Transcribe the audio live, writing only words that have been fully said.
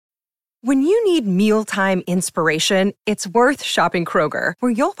When you need mealtime inspiration, it's worth shopping Kroger,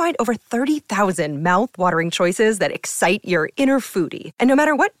 where you'll find over 30,000 mouth-watering choices that excite your inner foodie. And no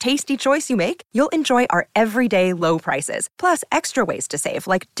matter what tasty choice you make, you'll enjoy our everyday low prices, plus extra ways to save,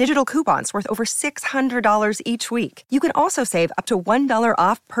 like digital coupons worth over $600 each week. You can also save up to $1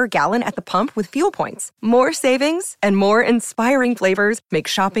 off per gallon at the pump with fuel points. More savings and more inspiring flavors make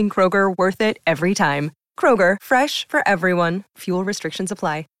shopping Kroger worth it every time. Kroger, fresh for everyone. Fuel restrictions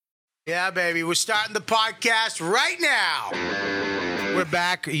apply. Yeah, baby. We're starting the podcast right now. We're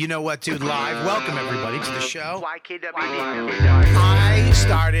back. You know what, dude? Live. Welcome, everybody, to the show. I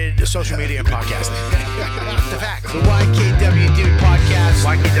started social media and podcasting. The fact. The YKW Dude podcast.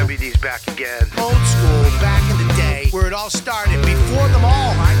 YKWD's back again. Old school, back in the day, where it all started. Before them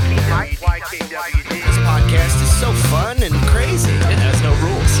all. YKWD. This podcast is so fun and crazy. It has no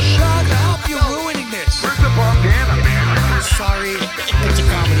rules. Shut up. You're ruining this. Where's the bandana, man? Sorry, it's a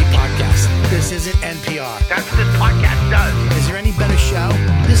comedy podcast. This isn't NPR. That's what this podcast does. Is there any better show?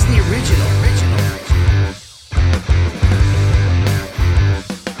 This is the original.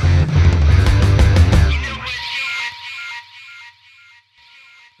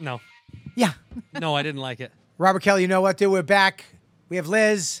 No. Yeah. No, I didn't like it. Robert Kelly, you know what, dude? We're back. We have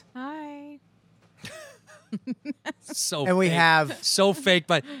Liz. Hi. So And we fake. have... So fake,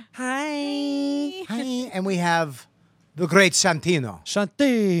 but hi. Hi. And we have the great Santino.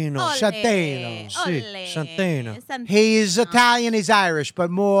 Santino. Santino. Si, Santino. He's Italian, he's Irish, but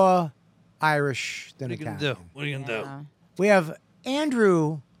more Irish than What are you Italian. gonna do? What are you gonna do? We have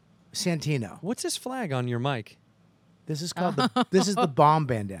Andrew Santino. What's this flag on your mic? This is called this is the bomb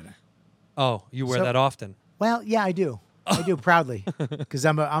bandana. Oh, you wear So- that often. Well, yeah, I do. I do proudly because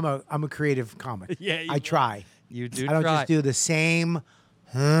I'm a creative comic. Yeah, you I try. You do I don't try. just do the same.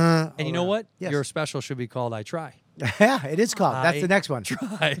 And you know what? Yes. Your special should be called I Try. Yeah, it is called. That's I the next one.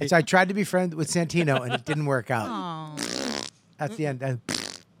 try. So I tried to be friends with Santino and it didn't work out. Oh. That's the end.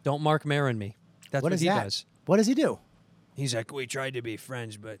 Don't Mark Maron me. That's what is he that? does. What does he do? He's like, we tried to be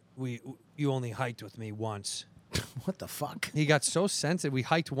friends, but you only hiked with me once. What the fuck? He got so sensitive. We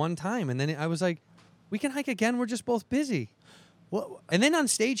hiked one time, and then I was like, we can hike again. We're just both busy. What? And then on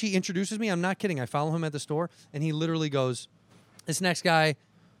stage, he introduces me. I'm not kidding. I follow him at the store, and he literally goes, this next guy,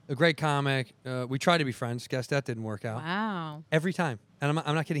 a great comic. We tried to be friends. Guess that didn't work out. Wow. Every time. And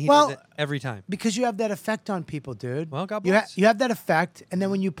I'm not kidding. He Well- does it every time. Because you have that effect on people, dude. Well, God You, bless. you have that effect, and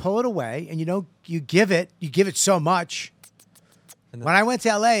then when you pull it away, and you give it so much. And then- When I went to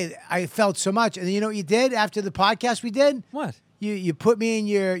LA, I felt so much, and you know what you did after the podcast we did? What? You put me in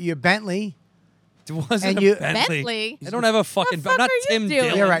your Bentley. It wasn't And a you- Bentley? I don't have a fucking. fuck Not are you Tim doing?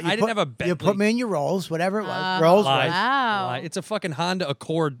 Dillon. You're right. I didn't have a Bentley. You put me in your Rolls, whatever it was. Oh, Rolls Lie. Royce. Wow. Lie. It's a fucking Honda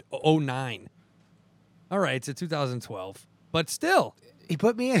Accord 09. All right, it's a 2012, but still. He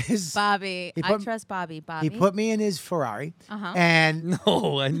put me in his. Bobby. He I put- trust Bobby. Bobby. He put me in his Ferrari, Uh-huh. and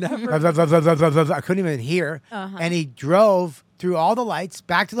No, I never. I couldn't even hear. Uh-huh. And he drove through all the lights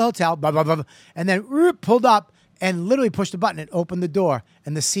back to the hotel, blah, blah, blah, and then pulled up and literally pushed the button and opened the door,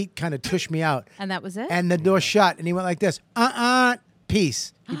 and the seat kind of tushed me out, And that was it? and the door shut, and he went like this,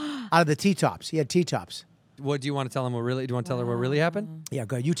 peace, out of the T-tops. He had T-tops. What do you want to tell him? Do you want to tell her what really happened? Yeah,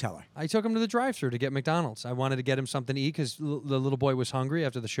 go ahead, you tell her. I took him to the drive-thru to get McDonald's. I wanted to get him something to eat because the little boy was hungry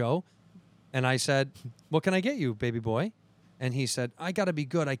after the show, and I said, "What can I get you, baby boy?" And he said, "I gotta be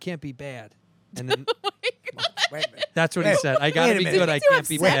good. I can't be bad." And then Wait a minute. that's what he said. I gotta wait a be minute. good. Did I you have can't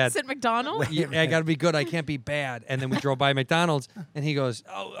be sex bad. at McDonald's? Yeah, I gotta be good. I can't be bad. And then we drove by McDonald's, and he goes,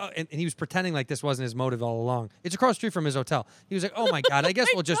 and he was pretending like this wasn't his motive all along. It's across the street from his hotel. He was like, "Oh my god, I guess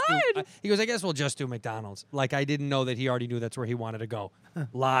we'll just do." God. He goes, "I guess we'll just do McDonald's." Like I didn't know that he already knew that's where he wanted to go.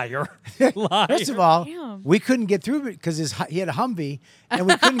 Liar, liar. First of all, Damn. we couldn't get through because he had a Humvee, and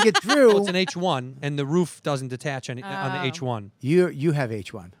we couldn't get through. Well, it's an H1, and the roof doesn't detach on the Oh. H1. You have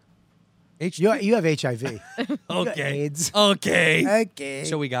H1. You have HIV. Okay. AIDS. Okay. Okay.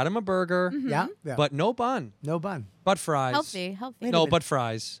 So we got him a burger, yeah, but no bun, no bun. but fries. Healthy. Wait a No, minute. but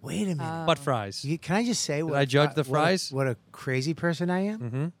fries. Wait a minute. But fries. Can I just say what I judge the what fries? What a crazy person I am.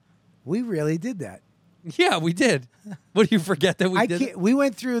 Mm-hmm. We really did that. Yeah, we did. What do you forget that we I did? can't, we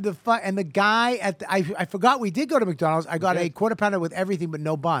went through the and the guy at the, I forgot we did go to McDonald's. I got a did. quarter pounder with everything but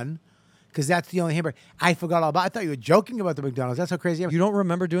no bun because that's the only hamburger. I forgot all about. I thought you were joking about the McDonald's. That's how crazy I am. You don't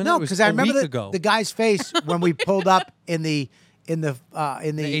remember doing that? No, It was because I a remember week ago. the guy's face when we pulled up in the The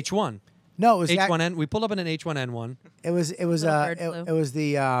H1. no, it was H1N. We pulled up in an H1N1. It was Little bird flu. it was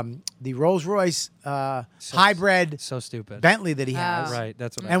the Rolls Royce hybrid So stupid. Bentley that he has. Right,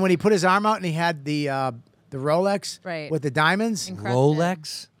 that's what I And when he put his arm out and he had the Rolex Right. with the diamonds, Encrusted.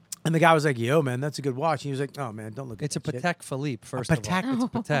 Rolex? And the guy was like, "Yo, man, that's a good watch." And he was like, "Oh, man, don't look at It's a that shit." Patek Philippe, first Patek? of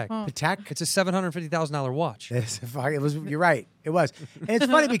all. It's a Patek. Patek? It's a $750,000 watch. It was. You're right. It was. And it's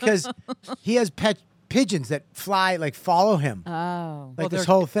funny because he has pet pigeons that fly, like follow him, Oh. like this they're-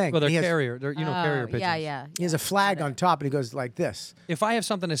 whole thing. Well, they're And he has, carrier. They're carrier pigeons. Yeah. He has a flag on top, and he goes like this. If I have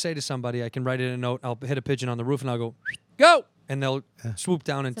something to say to somebody, I can write it in a note. I'll hit a pigeon on the roof, and I'll go, and they'll swoop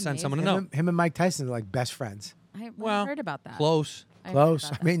down and That's send someone a amazing. note. Him and Mike Tyson are like best friends. I Well, heard about that. Close. I heard Close.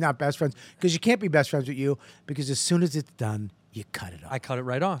 about I mean, not best friends, because you can't be best friends with you, because as soon as it's done, you cut it off. I cut it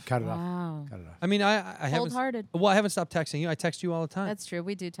right off. cut it that. off. Wow. Cut it off. I mean, I haven't. Cold-hearted. Well, I haven't stopped texting you. I text you all the time. That's true.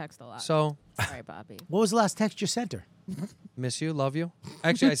 We do text a lot. So, Sorry, Bobby. What was the last text you sent her? miss you, love you.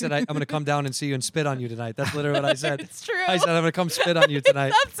 Actually, I said I'm going to come down and see you and spit on you tonight. That's literally what I said. It's true. I said I'm going to come spit on you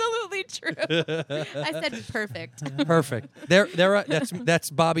tonight. Absolutely true. I said perfect. Perfect. That's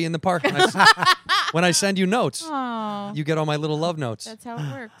Bobby in the park. When I send you notes, Oh, you get all my little love notes. that's how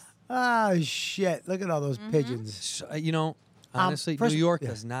it works. Oh shit! Look at all those pigeons. So, honestly, first- New York yeah.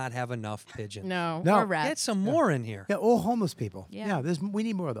 does not have enough pigeons. No, No. or rats. Get some more in here. Yeah, all homeless people. Yeah. We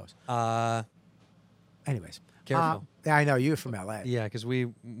need more of those. Anyways, Careful. yeah, I know you're from LA. Yeah, because we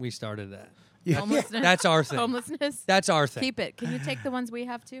started that. Yeah. Homelessness. That's our thing. Homelessness. That's our thing. Keep it. Can you take the ones we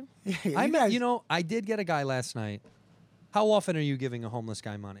have too? Yeah, I you met, guys- I did get a guy last night. How often are you giving a homeless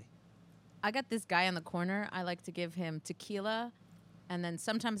guy money? I got this guy on the corner. I like to give him tequila, and then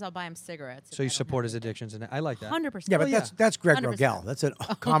sometimes I'll buy him cigarettes. if So I you don't support have his addictions, and I like that. 100%. Yeah, but yeah. that's Greg 100%. Rogel. That's a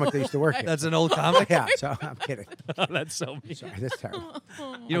comic that used to work here. That's an old comic. Yeah, so I'm kidding. That's so mean. Sorry, that's terrible.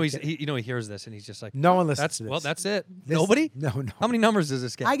 He hears this and he's just like, No one listens that's to this. well, that's it. This- Nobody. No. How many numbers does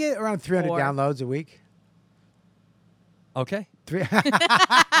this get? I get around 300 Four. downloads a week. Okay. Three.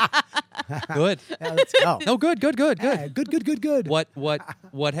 Good. Yeah, let's go. No, good. Yeah, good.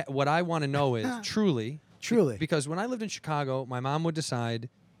 What I want to know is truly Truly. because when I lived in Chicago, my mom would decide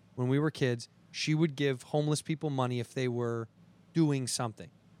when we were kids, she would give homeless people money if they were doing something.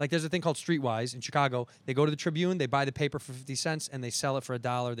 Like there's a thing called Streetwise in Chicago. They go to the Tribune, they buy the paper for 50 cents, and they sell it for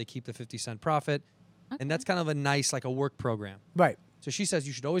 $1. They keep the 50-cent profit. And that's kind of a nice, like a work program. Right. So she says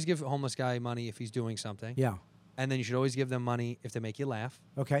you should always give a homeless guy money if he's doing something. Yeah. And then you should always give them money if they make you laugh.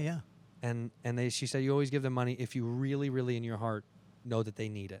 Okay. Yeah. She said you always give them money if you really, really in your heart know that they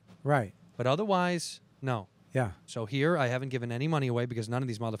need it. Right. But otherwise, no. Yeah. So here, I haven't given any money away because none of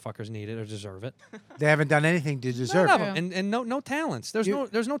these motherfuckers need it or deserve it. They haven't done anything to deserve None of it. them. And no talents. There's You-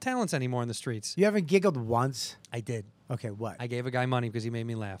 no talents anymore in the streets. You haven't giggled once. I did. Okay. What? I gave a guy money because he made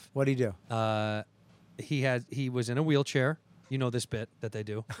me laugh. What do you do? He was in a wheelchair. You know this bit that they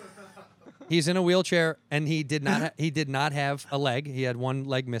do. He's in a wheelchair and he did not have a leg. He had one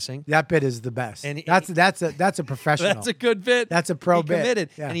leg missing. That bit is the best. And that's a professional. That's a good bit. That's a pro he bit. committed.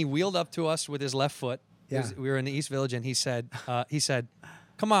 Yeah. And he wheeled up to us with his left foot. Yeah. We were in the East Village, and he said,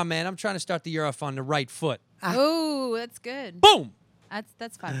 "Come on, man, I'm trying to start the year off on the right foot." Oh, that's good. Boom!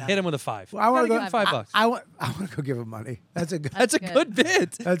 That's $5. Hit him with a 5. Well, I want to Gotta go. give him $5. I want to go give him money. That's a good. That's a That's good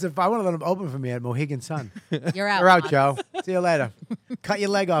bit. That's I want to let him open for me at Mohegan Sun. You're out. You're out, Mons. Joe. See you later. Cut your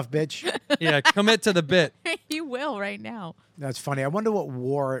leg off, bitch. Yeah, commit to the bit. You will right now. That's funny. I wonder what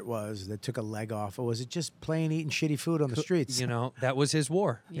war it was that took a leg off, or was it just plain eating shitty food on the streets? You know, that was his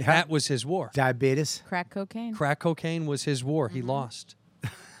war. Yeah. That was his war. Diabetes. Crack cocaine. Crack cocaine was his war. He lost.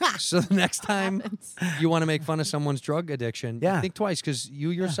 So the next time Happens. you want to make fun of someone's drug addiction, Yeah. think twice because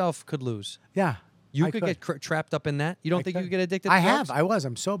you yourself could lose. Yeah. You I could get trapped up in that. You don't think you could get addicted to I drugs? have. I was.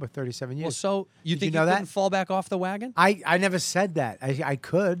 I'm sober 37 years. Well, so you Did think you know that? couldn't fall back off the wagon? I never said that. I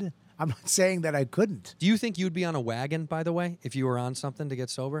could. I'm not saying that I couldn't. Do you think you'd be on a wagon, by the way, if you were on something to get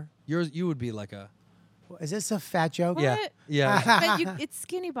sober? You would be like a Is this a fat joke? What? yeah, yeah. But it's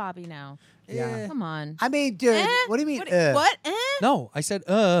Skinny Bobby now. Yeah. Come on. I mean, dude, what do you mean? What? No, I said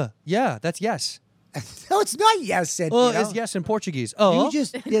yeah. That's yes. No, it's not yes, Cynthia. Is yes in Portuguese. You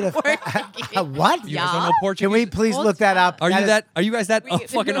just did a what? You guys don't know Yeah. Portuguese? Can we please look that up? Are you is- that? Are you guys that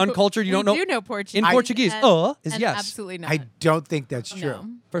fucking uncultured? You don't know? We do know Portuguese. In Portuguese, And- is and yes. Absolutely not. I don't think that's true. No.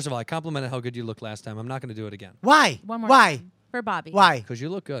 First of all, I complimented how good you looked last time. I'm not going to do it again Why? One more Why? time for Bobby. Why? because you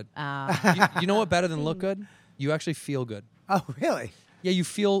look good. Uh, You know what? Better than look good, you actually feel good. Oh, really? Yeah, you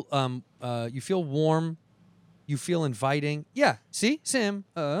feel warm. You feel inviting. Yeah. See, Sim.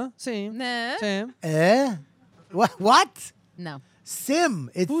 Sim. Nah. Sim. What? no. Sim.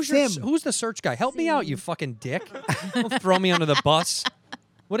 It's Who's Sim. who's the search guy? Help me out, you fucking dick. Don't throw me under the bus.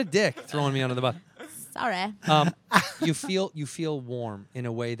 What a dick throwing me under the bus. Sorry. You feel warm in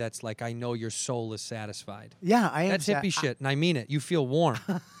a way that's like I know your soul is satisfied. Yeah, I am. That's hippie shit, and I mean it. You feel warm,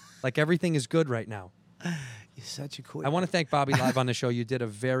 like everything is good right now. You're such a cool. I want to thank Bobby live on the show. You did a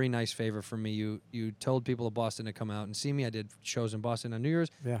very nice favor for me. You told people of Boston to come out and see me. I did shows in Boston on New Year's.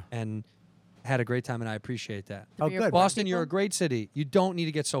 Yeah. And had a great time, and I appreciate that. Oh, For your good. Boston, people? you're a great city. You don't need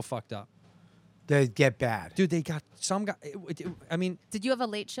to get so fucked up. They get bad. Dude, they got some guy. I mean, Did you have a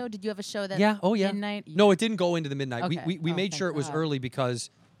late show? Did you have a show that? yeah. Oh, yeah. Midnight. No, it didn't go into the midnight. Okay. We Oh, made thank sure it was God. early because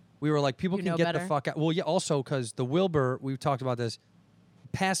we were like, people You can know get the better? fuck out. Well, yeah. Also, because the Wilbur, we've talked about this.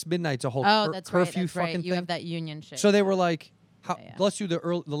 Past midnight's a whole Oh, that's right. curfew That's fucking right. You thing. have that union shit. So they were like, Yeah. let's do the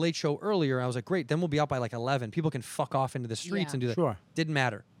late show earlier. I was like, great. Then we'll be out by like 11. People can fuck off into the streets Yeah. and do that. Sure. Didn't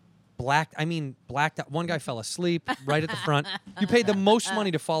matter. Blacked out. One guy fell asleep right at the front. You paid the most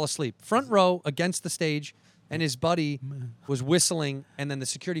money to fall asleep. Front row against the stage, and his buddy was whistling, and then the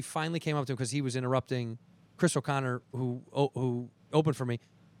security finally came up to him because he was interrupting Chris O'Connor, who opened for me.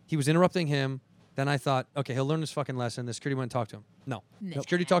 He was interrupting him. Then I thought, okay, he'll learn this fucking lesson. The security went and talked to him. No.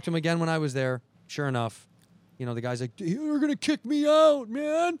 Security talked to him again when I was there. Sure enough, the guy's like, you're going to kick me out,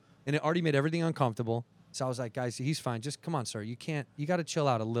 man. And it already made everything uncomfortable. So I was like, guys, he's fine. Just come on, sir. You got to chill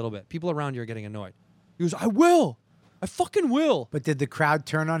out a little bit. People around you are getting annoyed. He goes, I will. I fucking will. But did the crowd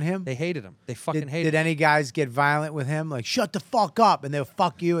turn on him? They hated him. They fucking hated Did him. any guys get violent with him? Like, shut the fuck up, and they'll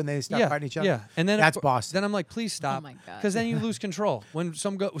fuck you, and they start fighting each other. Yeah, and then that's Boston. Then I'm like, please stop. my God. Because then you lose control. When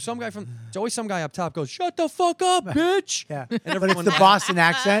some guy it's always some guy up top goes, shut the fuck up, bitch. Yeah, And but it's everyone the laughs. Boston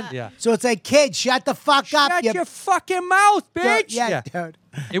accent. Yeah. So it's like, kid, shut the fuck up. Shut you your fucking mouth, bitch. Yeah, dude.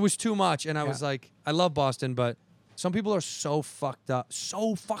 It was too much, and I was like, I love Boston, but some people are so fucked up,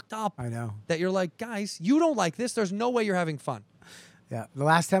 I know. that you're like, guys, you don't like this. There's no way you're having fun. Yeah. The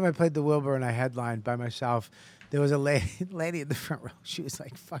last time I played the Wilbur and I headlined by myself, there was a lady in the front row. She was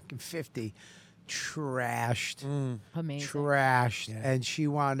like fucking 50, trashed, Amazing. trashed, and she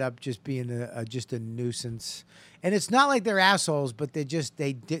wound up just being just a nuisance. And it's not like they're assholes, but they just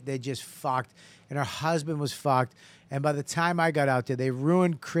fucked. And her husband was fucked. And by the time I got out there, they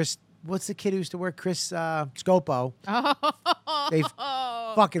ruined Chris. What's the kid who used to work? Chris Scopo. They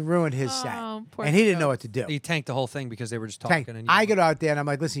fucking ruined his set, Oh, poor and he didn't know Scopo. what to do. You tanked the whole thing because they were just talking. Tank. And I get out there and I'm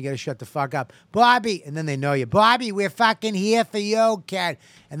like, listen, you got to shut the fuck up. Bobby. And then they know you. Bobby, we're fucking here for you, cat.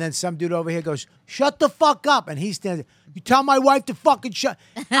 And then some dude over here goes, shut the fuck up. And he stands there, you tell my wife to fucking shut.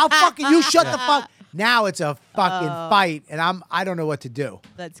 How fucking you shut the fuck. Now it's a fucking fight and I don't know what to do.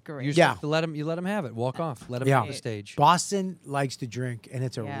 That's great. You just Yeah. have to let him have it. Walk off. Let him Yeah. on the stage. Boston likes to drink and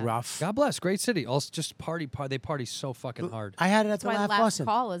it's a Yeah. rough. God bless. Great city. Also, just party. They party so fucking hard. I had it at That's the why last last Boston.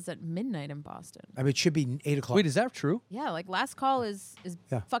 call is at midnight in Boston. I mean, it should be 8 o'clock. Wait, is that true? Yeah, like last call is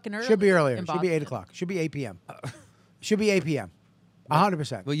Yeah. fucking early. Should be earlier. in Should be 8 Boston. o'clock. Should be 8 p.m. Should be 8 p.m.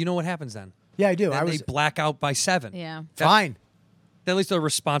 100%. Well, you know what happens then? Yeah, I do. Then I they was black out by 7. Yeah. fine. At least they're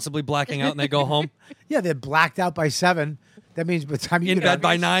responsibly blacking out and they go home. Yeah, they're blacked out by 7. That means by the time you In get bed out-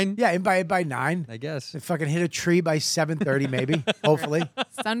 by 9? Yeah, in by 9. I guess. They fucking hit a tree by 7:30, maybe. Hopefully,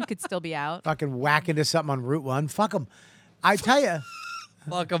 Sun could still be out. fucking whack into something on Route 1. Fuck them. I tell you,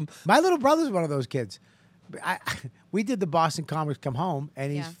 Fuck them. my little brother's one of those kids. We did the Boston Comics Come Home,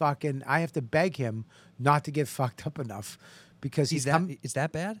 and he's Yeah. fucking. I have to beg him not to get fucked up enough because he's Is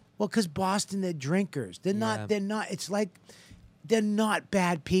that bad? well, because Boston, they're drinkers. They're Yeah. not. They're not. It's like they're not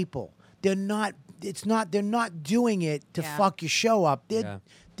bad people. They're not. It's not. They're not doing it to Yeah. fuck your show up.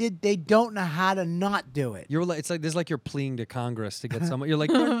 They don't know how to not do it. It's like there's like you're pleading to Congress to get someone. You're like,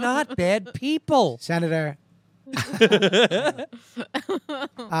 they're not bad people. Senator.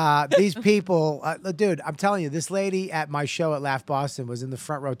 These people, dude, I'm telling you, this lady at my show at Laugh Boston was in the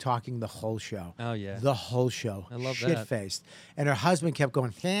front row talking the whole show. Oh, yeah. The whole show. I love that. Shit-faced. And her husband kept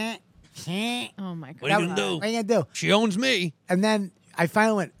going, "Heh, heh." Oh my god. What are you gonna do? What are you gonna do? She owns me. And then I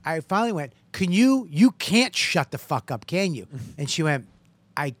finally went, you can't shut the fuck up, can you? And she went,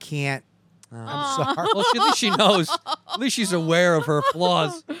 I can't. I'm sorry. Well, at least she knows. At least she's aware of her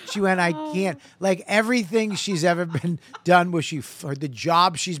flaws. She went, I can't. Like everything she's ever been done, or the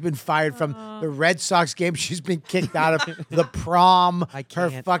job she's been fired from, the Red Sox game she's been kicked out of, the prom, I her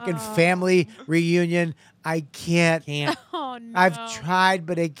can't. fucking family reunion. I can't. Oh no. I've tried,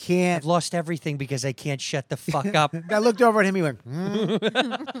 but I can't. I've lost everything because I can't shut the fuck up. I looked over at him. He went,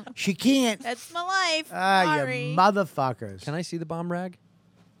 she can't. That's my life. Ah, Sorry. you motherfuckers. Can I see the bomb rag?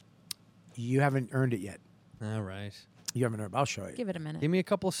 You haven't earned it yet. All right. You haven't earned it. I'll show you. Give it a minute. Give me a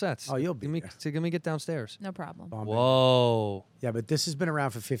couple of sets. Oh, you'll be Give me, there. let me get downstairs. No problem. Bomb Whoa. Yeah, but this has been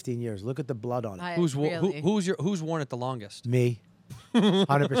around for 15 years. Look at the blood on it. Who's really? Who's worn it the longest? Me.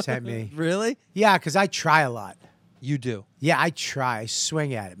 100% me. Really? Yeah, because I try a lot. You do. Yeah, I try. I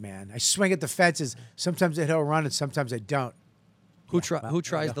swing at it, man. I swing at the fences. Sometimes I hit a run and sometimes I don't. Who tries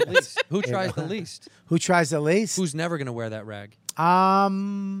the least? Who tries the least? Who tries the least? Who's never gonna wear that rag?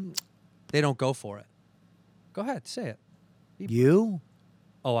 Um, They don't go for it. Go ahead, say it. You?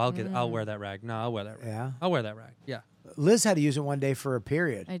 Oh, I'll wear that rag. No, I'll wear that rag. Yeah. I'll wear that rag. Yeah. Liz had to use it one day for a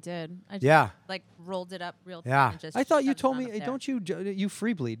period. I did. I just, Yeah. like rolled it up real tight Yeah. and just I thought you shoved it told on me. up there. Don't you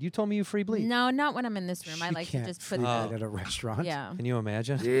free bleed? You told me you free bleed. No, not when I'm in this room. I She like to can't just put. free bleed at a restaurant. Yeah. Can you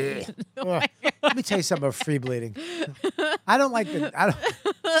imagine? Ugh. Let me tell you something about free bleeding. I don't like the.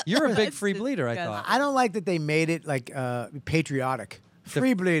 You're a big It's free bleeder. I disgusting. thought. I don't like that they made it like patriotic.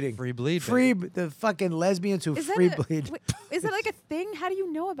 Free bleeding. free bleed, Free the fucking lesbians who Is that free a- bleed. wait, is it like a thing? How do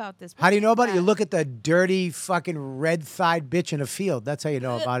you know about this? How do you What know is about it? You that? look at the dirty fucking red-thighed bitch in a field. That's how you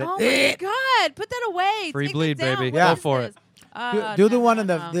know about it. Oh my god! Put that away. Free Take it bleed, down. baby. What Go is for this? it. Do the one no, in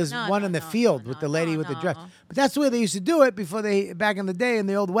the no, there's no, one no, in the no, field no, with the no, lady with the dress. no. But that's the way they used to do it before back in the day in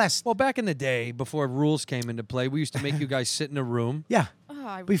the old west. Well, back in the day, before rules came into play, we used to make you guys sit in a room. Yeah. Oh,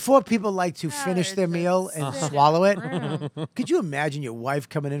 I Before people like to finish rather their just meal and sit in swallow a it. room. Could you imagine your wife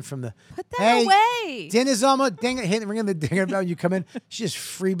coming in from the Put that hey, away. dinner's almost ringing the dinger bell and you come in, she's just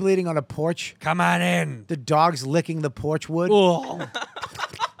free bleeding on a porch. Come on in. The dog's licking the porch wood. Oh.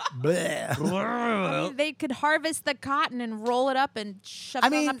 Bleh. I mean, they could harvest the cotton and roll it up and shove I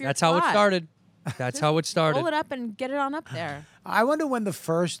it mean, on up your That's how it twat. started. That's how it started. Roll it up and get it on up there. I wonder when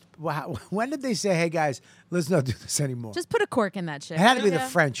when did they say, hey guys, let's not do this anymore? Just put a cork in that shit. It had to be the Yeah.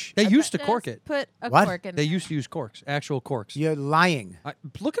 French. They used to Just cork it. Put a What? cork in They there. used to use corks, actual corks. You're lying.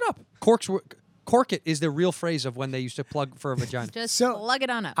 Look it up. Cork it is the real phrase of when they used to plug for a vagina. Just So, plug it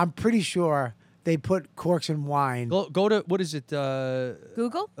on up. I'm pretty sure they put corks in wine. Go to what is it?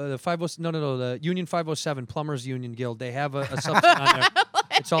 Google? The 50 no the Union 507 Plumbers Union Guild. They have a substance on there.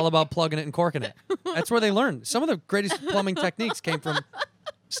 It's all about plugging it and corking it. That's where they learned. Some of the greatest plumbing techniques came from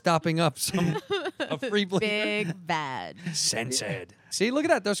stopping up a free bleed. Big bad. Censored. See, look at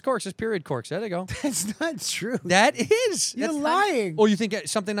that. Those corks. Those period corks. There they go. That's not true. That is. You're That's- lying. Oh, you think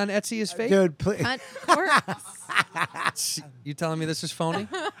something on Etsy is fake? Dude, please. Cunt corks. You telling me this is phony?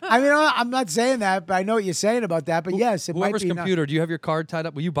 I mean, I'm not saying that, but I know what you're saying about that. But yes, it Whoever's might be. computer, do you have your card tied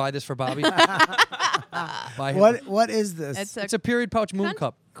up? Will you buy this for Bobby? Buy him. What is this? It's It's a period pouch moon cunt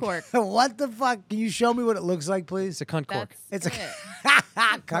cup. cork. What the fuck? Can you show me what it looks like, please? It's a cunt cork. It's That's a it.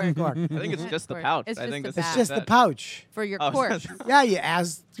 Cunt cork. I think it's just the Cork. pouch. It's I just think the it's It's pouch. just the that. pouch. For your Oh, cork. Yeah, you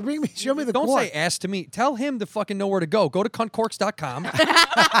ass. Show me the Don't cork. say ass to me. Tell him to fucking know where to go. Go to cuntcorks.com.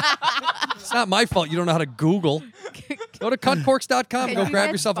 It's not my fault you don't know how to Google. Go to cuntcorks.com. Can Go you grab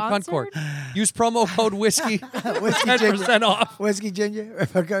get yourself a cunt cork. sponsored? Use promo code whiskey. Whiskey ginger. 10% off. Whiskey ginger.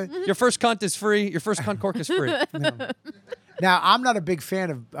 Okay. Your first cunt is free. Your first cunt cork is free. Now, I'm not a big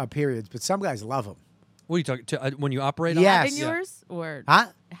fan of periods, but some guys love them. What are you talking to? When you operate Yes. Having Yeah. yours or Huh?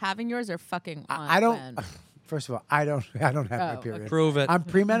 having yours or fucking on I don't. when? First of all, I don't have Oh, my okay. period. Prove it. I'm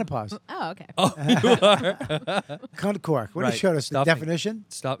premenopause. Oh, okay. Oh, you are. Cunt cork. What Right. it showed us the Stuffing. definition.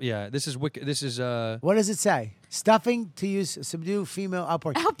 Stop. Yeah. This is wicked. This is What does it say? Stuffing to use subdue female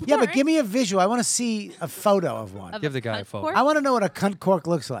outpouring. Yeah, but Outpouring? give me a visual. I want to see a photo of one. Of Give a the guy a cunt photo. cork? I want to know what a cunt cork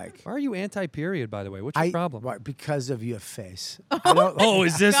looks like. Why are you anti-period, by the way? What's your problem? Why? Because of your face. I don't, Oh,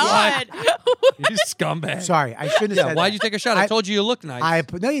 is this why? God. You scumbag. sorry, I shouldn't have Yeah, said why'd that. you take a shot? I told you you look nice.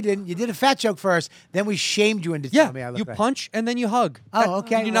 No, you didn't. You did a fat joke first. Then we shamed you into yeah, telling me I look you right. punch and then you hug. Oh,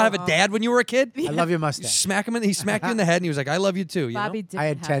 okay. Did you not have a dad when you were a kid? I love your You mustache. smack him. He smacked you in the head, and he was like, "I love you too." You Bobby know? didn't I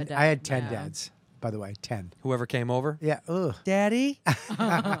had have 10. a dad. I had 10 Yeah. dads. By the way, 10. Whoever came over, Yeah. Ugh. Daddy.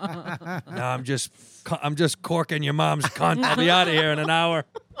 No, I'm just corking your mom's cunt. I'll be out of here in an hour.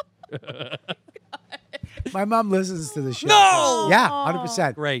 My mom listens to the show. No! Yeah,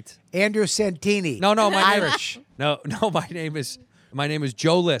 100%. Great. Andrew Santini. No, my Irish. No, my name is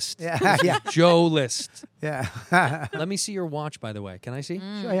Joe List. Yeah, yeah, Joe List. yeah. Let me see your watch, by the way. Can I see?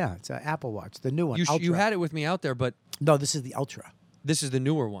 Sure, yeah. It's an Apple Watch, the new one. You Ultra. had it with me out there, but No, this is the Ultra. this is the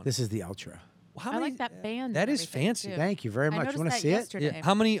newer one. This is the Ultra. How I many- like that band. That and is everything, fancy. too. Thank you very I much. You noticed want to that see it? yesterday. Yeah.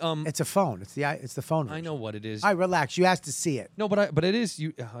 How many? It's a phone. It's the phone. I know what it is. All right, relax. You asked to see it. No, but it is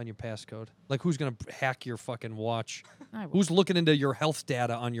you on your passcode. Like, who's gonna hack your fucking watch? I will. Who's looking into your health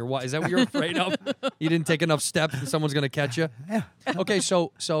data on your watch? Is that what you're afraid of? You didn't take enough steps, and someone's gonna catch you. Yeah. Okay,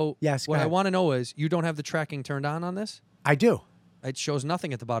 so Yes, go What I ahead. want to know is you don't have the tracking turned on this. I do. It shows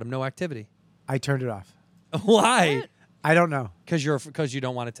nothing at the bottom, no activity. I turned it off. Why? I don't know. Because you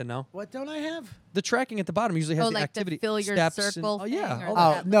don't want it to know. What don't I have? The tracking at the bottom usually has Oh, the like activity the fill your steps and- circle oh yeah. thing or all the- Oh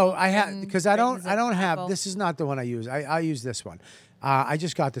that. that no, little I have thing because I don't. rings I don't at have. Apple. This is not the one I use. I use this one. I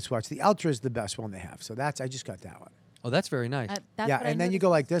just got this watch. The Ultra is the best one they have. So I just got that one. Oh, that's very nice. That's Yeah, what I and then you noticed go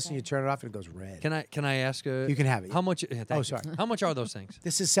like this and you yesterday. turn it off and it goes red. Can I ask? You can have it. How much? Yeah, thank Oh, you. sorry. How much are those things?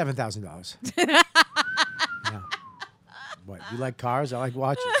 This is $7,000. Yeah. What? You like cars? I like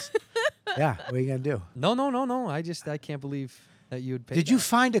watches. Yeah. What are you gonna do? No. I can't believe. that you'd pay. Did you that.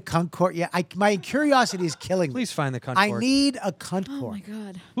 find a cunt court? Yeah, my curiosity is killing me. Please find the cunt I court. need a cunt Oh court. my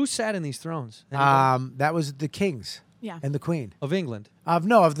god. Who sat in these thrones? Anybody? That was the kings Yeah. and the queen. Of England.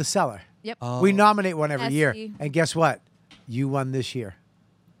 Of the cellar. Yep. We nominate one every year. Essie. And guess what? You won this year.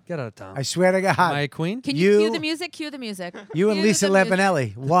 Get out of town. I swear to God. Am I a queen? Can you You- cue the music? Cue the music. You and Cue Lisa the music.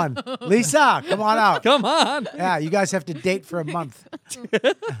 Lampanelli won. Lisa, come on out. Come on. Yeah, you guys have to date for a month.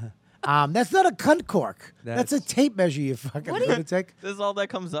 That's not a cunt cork. That's a That's- tape measure, you fucking lunatic. This is all that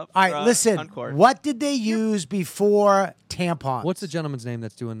comes up. All for, right, listen. Concord. What did they use before tampons? What's the gentleman's name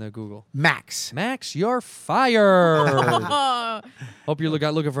that's doing the Google? Max? Max, you're fired. Oh, Hope you're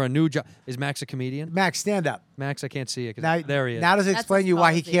looking for a new job. Is Max a comedian? Max, stand up. Max, I can't see it. 'cause Now, there he is. Now does it That's explain his you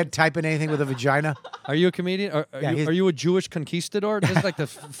why he policy. can't type in anything with a vagina? Are you a comedian? Yeah, he's- Are you a Jewish conquistador? This is like the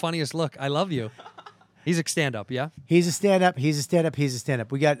funniest look. I love you. He's a stand-up, yeah? He's a stand-up. He's a stand-up. He's a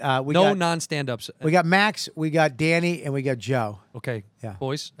stand-up. We got No non-stand-ups. we got Max, we got Danny, and we got Joe. Okay. Yeah.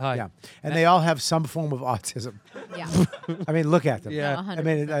 Boys, hi. Yeah, and they all have some form of autism. yeah. I mean, look at them. Yeah. No, I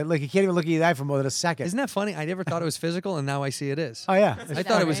mean, look, you can't even look at your eye for more than a second. Isn't that funny? I never thought it was physical, and now I see it is. Oh yeah. I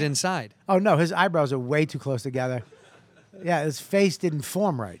thought it was right? inside. Oh no, his eyebrows are way too close together. Yeah, his face didn't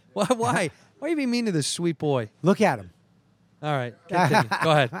form right. Why? Why are you being mean to this sweet boy? Look at him. All right. Continue.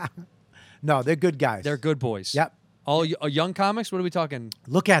 Go ahead. No, they're good guys. They're good boys. Yep. All young comics? What are we talking?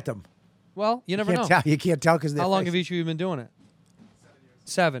 Look at them. Well, you never Can't know. tell. You can't tell because How long have each of you been doing it?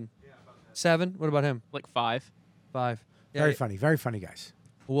 7. 7? What about him? Like 5. 5. Yeah, Very yeah. funny. Very funny guys.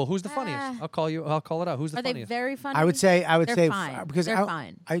 Well, who's the funniest? I'll call it out. Who's the Are they funniest? very funny? I would say. They're fine. Because They're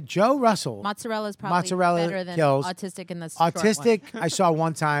fine. Joe Russell, Mozzarella's probably Mozzarella better than kills. autistic in the short one. autistic. I saw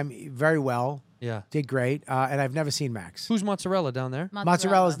one time very well. Yeah. Did great. And I've never seen Max. Who's mozzarella down there?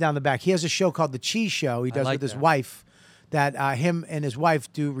 Mozzarella's down the back. He has a show called The Cheese Show. He does like with his that. wife. That him and his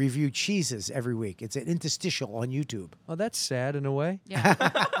wife do review cheeses every week. It's an interstitial on YouTube. Oh, that's sad in a way. Yeah.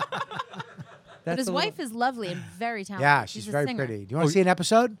 That's But his a little- wife is lovely and very talented. Yeah, she's a very singer. pretty. Do you want to see an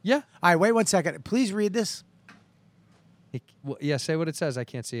episode? Yeah. All right, wait 1 second. Please read this. Yeah, say what it says. I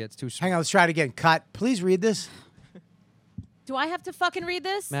can't see it. It's too small. Hang on, let's try it again. Cut. Please read this. Do I have to fucking read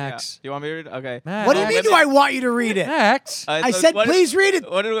this? Max. Do you want me to read it? Okay. Max. What do you mean? Do I want you to read it? Max. I so said, what- please read it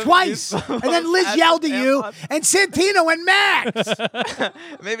what did- twice, and then Liz At yelled at the you, AirPods. and Santino went Max.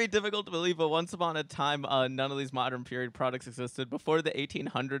 It may be difficult to believe, but once upon a time, none of these modern period products existed. Before the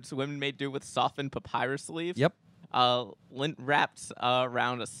 1800s, women made do with softened papyrus leaves. Yep. Lint wrapped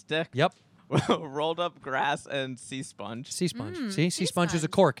around a stick. Yep. Rolled up grass and sea sponge. Sea sponge. See, sea sea sponge is a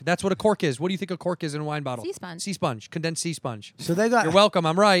sponge. cork. That's what a cork is. What do you think a cork is in a wine bottle? Sea sponge. Sea sponge. Condensed sea sponge. So they got You're welcome.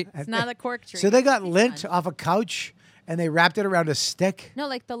 I'm right. It's not a cork tree. so they got Sea lint sponge. off a couch, and they wrapped it around a stick. No,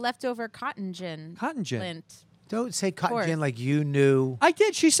 like the leftover cotton gin. Cotton gin. Lint. Don't say cotton course. gin like you knew. I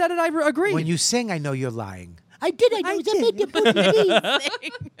did. She said it. I agreed. When you sing, I know you're lying. I did. I know.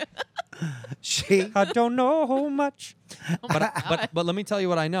 She. I don't know how much. But let me tell you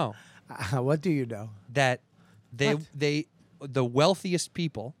what I know. What do you know? That the wealthiest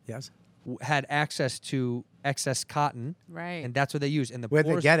people Yes. had access to excess cotton, Right. and that's what they use. And the Where'd they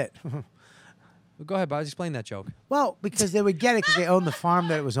poorest- get it? Go ahead, Bob. Explain that joke. Well, because they would get it because they owned the farm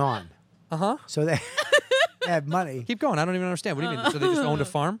that it was on. Uh-huh. So they had money. Keep going. I don't even understand. What do you mean? So they just owned a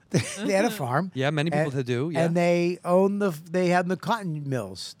farm? They had a farm. Yeah, many people do. Yeah. And they owned they had the cotton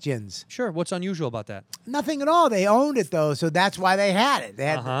mills, gins. Sure. What's unusual about that? Nothing at all. They owned it though, so that's why they had it. They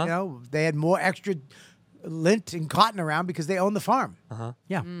had, Uh-huh. they had more extra lint and cotton around because they owned the farm. Uh-huh.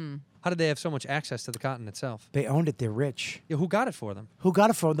 Yeah, How did they have so much access to the cotton itself? they owned it. They're rich. Yeah, who got it for them? Who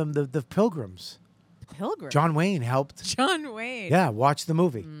got it for them? The Pilgrims. Pilgrim. John Wayne helped. John Wayne. Yeah, watch the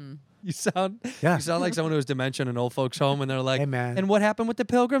movie. You sound Yeah. you sound like someone who has dementia in an old folks' home, and they're like, Hey, man. and what happened with the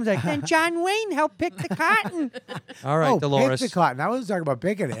Pilgrims? Like, and John Wayne helped pick the cotton. All right, Oh, Dolores. pick the cotton. I wasn't talking about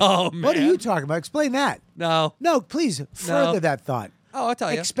picking it. Oh, What are man. you talking about? Explain that. No. No, please further that thought. Oh, I'll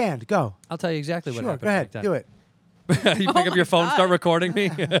tell you. Expand. Go. I'll tell you exactly what Sure. happened. Go ahead. back then. Do it. You pick up your phone, start recording me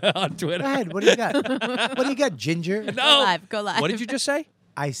on Twitter. Go ahead. What do you got? What do you got, Ginger? Go live. Go live. What did you just say?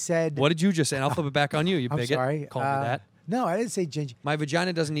 I said. What did you just say? And I'll flip it back on you, you I'm bigot. sorry. Call me that. No, I didn't say ginger. My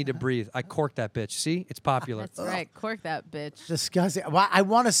vagina doesn't need to breathe. I corked that bitch. See? It's popular. That's right. Cork that bitch. Disgusting. Well, I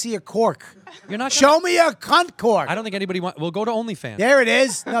want to see a cork. You're not Show me a cunt cork. I don't think anybody wants. We'll go to OnlyFans. There it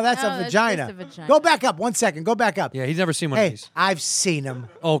is. No, that's No, a that's vagina. just a vagina. Go back up. 1 second. Go back up. Yeah, he's never seen one of Hey, these. I've seen them.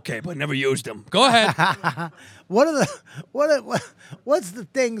 Okay, but never used them. Go ahead. What are what's the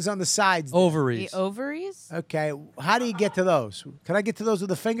things on the sides? The Ovaries. ovaries? Okay, how do you get to those? Can I get to those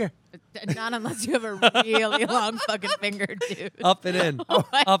with a finger? Not unless you have a really long fucking finger, dude. Up and in. Oh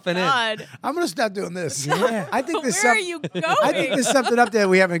my Up and in. God. I'm gonna stop doing this. Yeah. I think there's Where are some- you I think going? there's something up there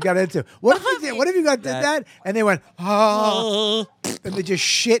we haven't got into. What if you did? What if you got did that and they went oh, and they just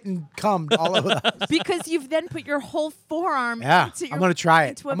shit and cummed all over the house? Because you've then put your whole forearm Yeah, into your I'm gonna try it.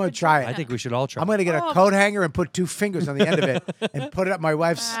 into a I'm gonna try it. I think we should all try. I'm gonna get a Oh. coat hanger and put 2 fingers on the end of it and put it up my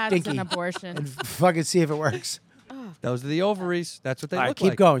wife's That's stinky an abortion. and fucking see if it works. Those are the ovaries. That's what they All right, look keep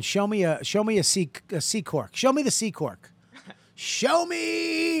like. going. Show me a sea cork. Show me the sea cork. Show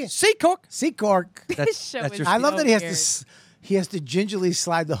me Sea cork. sea cork. That's, show that's is your. I love so that he has weird. he has to gingerly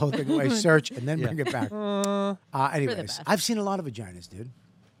slide the whole thing away, search, and then bring it back. Anyways, best. I've seen a lot of vaginas, dude.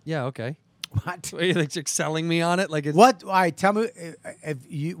 Yeah. Okay. What? Are you like selling me on it? Like it's. What? All right, tell me.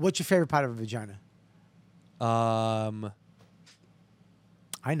 What's your favorite part of a vagina?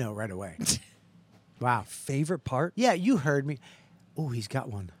 I know right away. Wow. Favorite part? Yeah, you heard me. Oh, he's got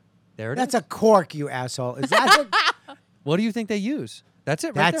one. There it is. That's a cork, you asshole. Is that it? What do you think they use? That's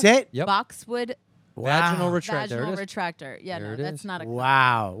it. Right That's there. it? Yep. Boxwood Vaginal Wow. retract. There vaginal it is. retractor. Yeah, There no, it that's is. not a.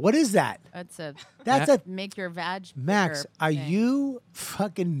 Wow. What is that? That's a. That's Ma- a Make your vag. Max. bigger Are thing. you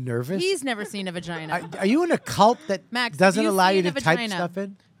fucking nervous? He's never seen a vagina. Are you in a cult that Max, doesn't have you allow you seen to a type vagina? stuff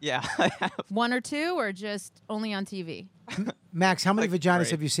in? Yeah, I have. One or two, or just only on TV? Max, how many Like vaginas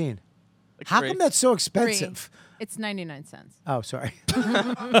three. have you seen? Like How three. come that's so 3. expensive? It's 99 cents. Oh, sorry. Sorry,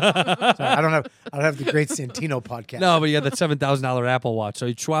 I don't have the Great Santino podcast. No, but you had that $7,000 Apple Watch, so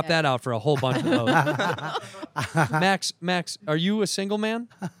you swap that out for a whole bunch of those. Max, are you a single man?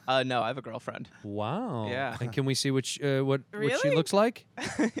 No, I have a girlfriend. Wow. Yeah. And can we see what what she Really? looks like?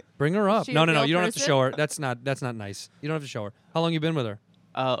 Bring her up. She No, a no, real you don't have to person? show her. That's not nice. You don't have to show her. How long you been with her?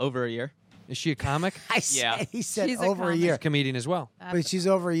 Over a year. Is she a comic? Yeah. He said She's a over a comic. year. Comedian as well. But she's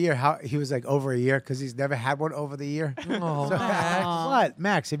over a year. How he was like over a year because he's never had one over the year. Oh, So, Max. what,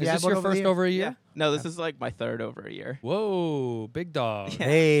 Max? Have you Is had this one your over the first year? over a year? No, this is like my third over a year. Whoa, big dog.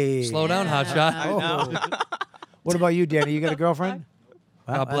 Hey, Slow down, Yeah. hotshot. I know. What about you, Danny? You got a girlfriend? Well,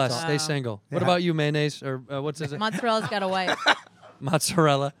 God that's bless. all. Stay single. What Yeah. about you, mayonnaise or what's it? Mozzarella's got a wife.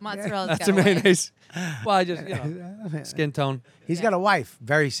 Mozzarella. Mozzarella's That's got a a wife. mayonnaise. Well, I just skin tone. He's got a wife,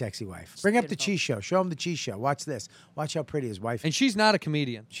 very sexy wife. Bring up the beautiful. cheese show. Show him the cheese show. Watch this. Watch how pretty his wife And is. she's not a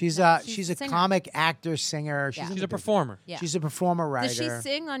comedian. She's she's a a singer. comic, actor, singer. Yeah. She's She's a performer. Yeah. She's a performer, writer. Does she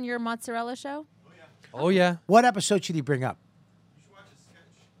sing on your mozzarella show? Oh yeah. What episode should he bring up?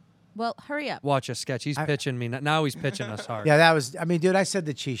 Well, hurry up. Watch a sketch. He's pitching me. Now he's pitching us hard. Yeah, that was. I mean, dude, I said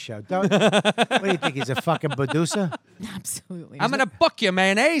the cheese show. Don't. What do you think? He's a fucking Badusa? Absolutely. I'm gonna book you,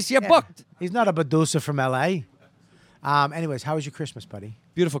 mayonnaise. You Yeah. booked. He's not a Badusa from L.A. Anyways, how was your Christmas, buddy?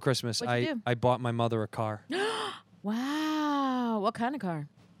 Beautiful Christmas. What'd you do? I bought my mother a car. It Wow. What kind of car?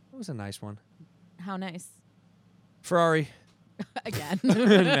 was a nice one. How nice. Ferrari. Again.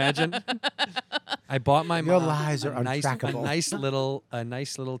 Imagine. I bought my Your mom lies are a nice, untrackable. a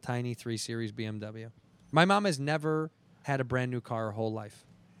nice little tiny 3 Series BMW. My mom has never had a brand new car her whole life.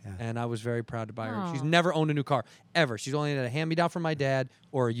 Yeah. And I was very proud to buy her. She's Aw. never owned a new car ever. She's only had a hand-me-down from my dad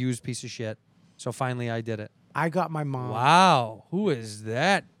or a used piece of shit. So finally I did it. I got my mom. Wow. Who is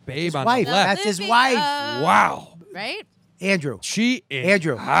that babe His on wife. the left? That's his Living wife. up. Wow. Right? Andrew. She is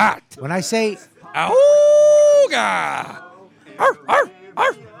Andrew. hot. When I say Auga! Arf, arf,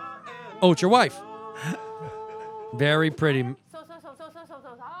 arf. Oh, it's your wife. Very pretty. So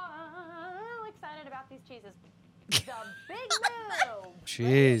excited about these cheeses. The big move.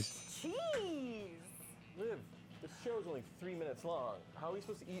 Jeez. Cheese. Liv, this show's only 3 minutes long. How are we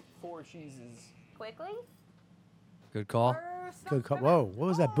supposed to eat 4 cheeses? Quickly. Good call. good call. Whoa, what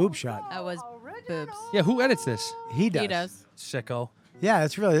was that boob shot? That was boobs. Yeah, who edits this? He does. He does. Sicko. Yeah,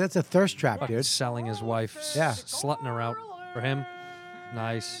 that's a thirst trap, Fucking dude. selling his wife. Yeah. Slutting her out for him.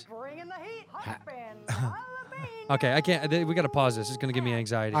 Nice. Bringing the heat. Okay, I can't. We got to pause this. It's going to give me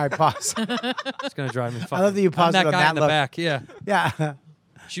anxiety. All right, pause. It's going to drive me fucking. love that you I'm paused that it on guy that in the look. back. Yeah. Yeah.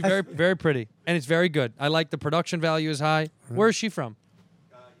 She's very, very pretty. And it's very good. I like the production value is high. Where is she from?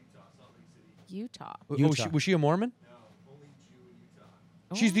 Utah. Oh, Utah. was she a Mormon?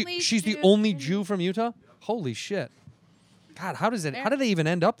 She's Only the Jew only in- Jew from Utah? Holy shit. God, how do they even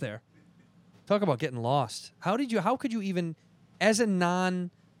end up there? Talk about getting lost. How could you even, as a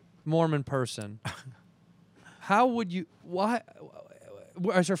non-Mormon person, how would you, why,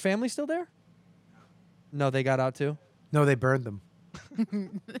 is her family still there? No, they got out too? No, they burned them.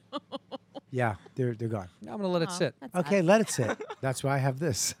 Yeah, they're gone. I'm going to let it Oh, sit. that's Okay, sad. let it sit. That's why I have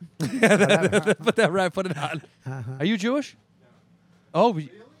this. Put that right, put it on. Are you Jewish? Oh,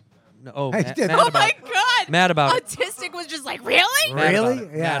 no, oh, Hey, mad did- about Oh my it. God. God. Mad about it. Autistic was just like, really? Mad about Really?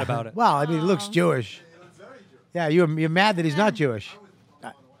 it. Mad about it. Well, I mean, he looks Jewish. Yeah, you're mad that he's not Jewish.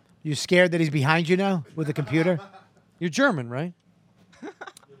 You scared that he's behind you now with the computer? You're German, right?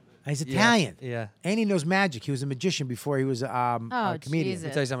 He's Italian. Yeah. And he knows magic. He was a magician before he was a comedian. Jesus.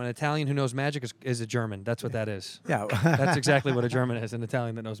 I'll tell you something. An Italian who knows magic is a German. That's what that is. Yeah. That's exactly what a German is, an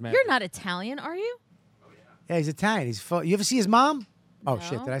Italian that knows magic. You're not Italian, are you? Yeah, he's Italian. He's full. You ever see his mom? Oh,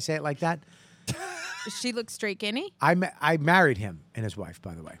 shit. No. Did I say it like that? She looks straight guinea. I married him and his wife,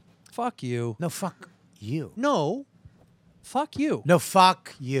 by the way. Fuck you. No, fuck you. No. Fuck you. No,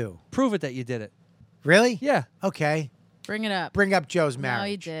 fuck you. Prove it that you did it. Really? Yeah. Okay. Bring it up. Bring up Joe's No,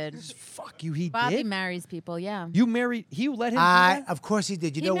 marriage. he did. Fuck you. He Bobby did. marries people, yeah. You married. He let him. do that? Of course he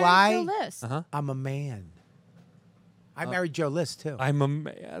did. You He know married why? Joe List. Uh-huh. I'm a man. I married Joe List, too. I'm a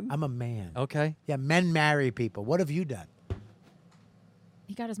man. I'm a man. Okay. Yeah, men marry people. What have you done?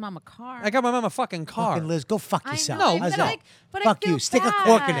 He got his mom a car. I got my mom a fucking car. Fucking Liz, go fuck I yourself. know, How's but that? but Fuck I feel you. Stick a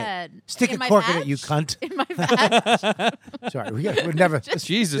cork in it. bad. Stick In a my cork in it, you vag? cunt. In my vag. Sorry, we're never.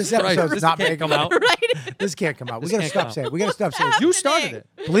 Jesus this Christ. episode's This not can't making come out. right? This can't come out. We This gotta can't stop come saying. out. We gotta stop saying. You started it.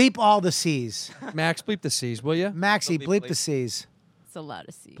 Bleep all the C's. Max, bleep the C's, will you? Maxie, Bleep, bleep bleep. the C's. It's a lot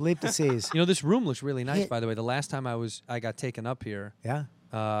of C. Bleep the C's. You know, this room looks really nice, Yeah. by the way. The last time I got taken up here, Yeah.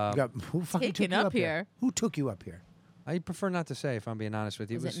 Who fucking Taken took you up up here? here? Who took you up here? I prefer not to say, if I'm being honest with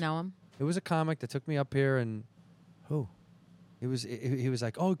you. Does it know him? It was a comic that took me up here, and Who? he was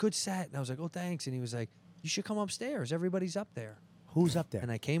like, "Oh, good set," and I was like, "Oh, thanks," and he was like, "You should come upstairs. Everybody's up there." Who's up there?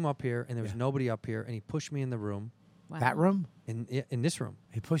 And I came up here, and there was nobody up here, and he pushed me in the room, Wow. That room? in this room.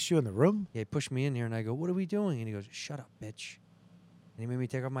 He pushed you in the room? Yeah, he pushed me in here, and I go, "What are we doing?" And he goes, "Shut up, bitch." And he made me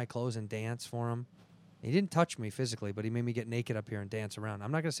take off my clothes and dance for him. He didn't touch me physically, but he made me get naked up here and dance around.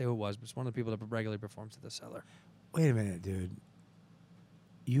 I'm not gonna say who it was, but it's one of the people that regularly performs at the Cellar. Wait a minute, dude.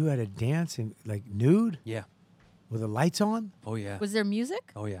 You had a dance in, like nude Yeah. with the lights on? Oh yeah. Was there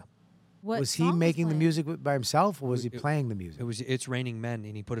music? Oh yeah. What Was he song making the playing? music by himself, or was he It- playing the music? It was It's Raining Men,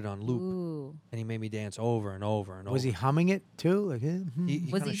 and he put it on loop, Ooh. and he made me dance over and over and over. Was he humming it too? Like,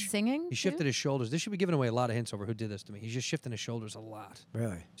 Was kinda he singing? He shifted his shoulders. This should be giving away a lot of hints over who did this to me. He's just shifting his shoulders a lot,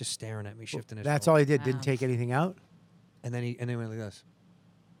 really? just staring at me, shifting his. That's all shoulders. he did. Didn't Wow. take anything out. And then he went like this,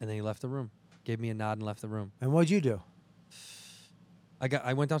 and then he left the room, gave me a nod and left the room. And what'd you do?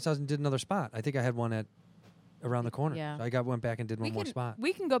 I went downstairs and did another spot. I think I had one at around the corner. Yeah. So I went back and did one more spot.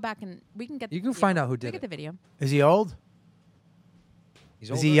 We can go back and we can get. You the can video. find out who We did get it. the video. Is he old? He's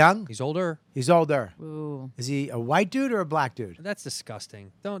Is he older. young? He's older. He's older. Ooh. Is he a white dude or a black dude? That's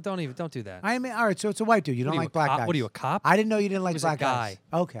disgusting. Don't do that. I mean, all right. So it's a white dude. You What don't are you, like a black cop? guys. What are you, a cop? I didn't know you didn't like was a black guys.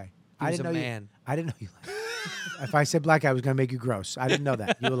 guy. Okay. I was didn't a know man. I didn't know you. If I said black guy, I was gonna make you gross. I didn't know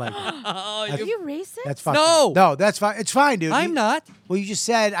that. You were like, Oh, Are you racist? that's fine. No! No, that's fine. It's fine, dude. I'm not. Well, you just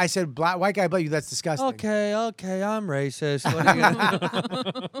said I said black white guy, but you. That's disgusting. Okay, I'm racist. What are you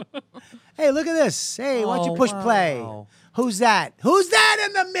gonna do? Hey, look at this. Hey, why don't you Oh, push play? wow. Who's that? Who's that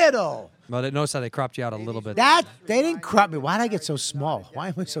in the middle? Well, notice how they cropped you out a little bit. That they didn't crop me. Why did I get so small? Why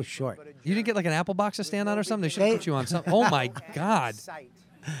am I so short? You didn't get like an apple box to stand on or something? They should They- have put you on something. Oh my God.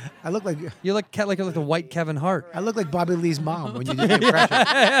 I look like You look like the white Kevin Hart. I look like Bobby Lee's mom when you did the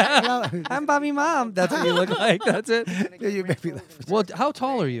impression. I'm Bobby Mom. That's what you look like. That's it. You make me laugh. Well, how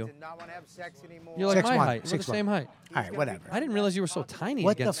tall are you? You're like 6'1", my height. We're the 6'1". same height. All right, whatever. I didn't realize you were so tiny.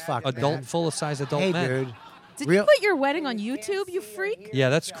 What the against fuck, adult, man? full-size adult Hey, men. dude. Did Real- you put your wedding on YouTube, you freak? Yeah,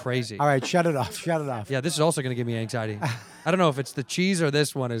 that's crazy. All right, shut it off. Shut it off. Yeah, this is also going to give me anxiety. I don't know if it's the cheese or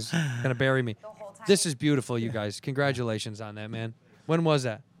this one is going to bury me. This is beautiful, you guys. Congratulations on that, man. When was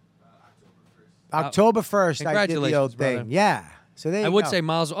that? October 1st, I did the Congratulations, old thing. brother. Yeah. So there you I would go. say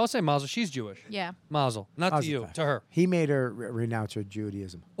Mazel. I'll say Mazel. She's Jewish. Yeah. Mazel. Not to Mazel you, tov. to her. He made her renounce her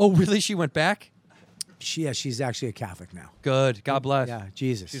Judaism. Oh, really? She went back? She's actually a Catholic now. Good. God bless. Yeah,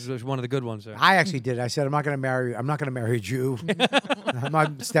 Jesus. She's one of the good ones there. I actually did. I said I'm not going to marry a Jew. I'm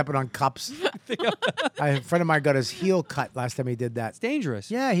not stepping on cups. A friend of mine got his heel cut last time he did that. It's dangerous.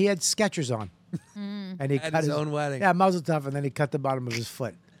 Yeah, he had Skechers on, and he At cut his own wedding. Yeah, Mazel tov, and then he cut the bottom of his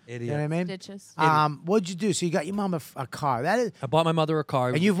foot. Idiot. You know what I mean? Stitches. What'd you do? So you got your mom a car. That is, I bought my mother a car.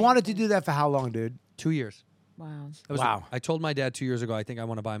 and you've wanted to do that for how long, dude? 2 years. Wow. That was- Wow. I told my dad 2 years ago, I think I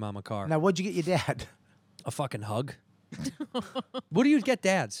want to buy mom a car. Now, what'd you get your dad? A fucking hug. What do you get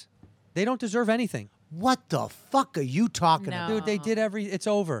dads? They don't deserve anything. What the fuck are you talking No. about? Dude, they did it's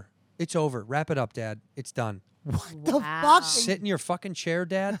over. It's over. Wrap it up, Dad. It's done. What the Wow. fuck? Sit in your fucking chair,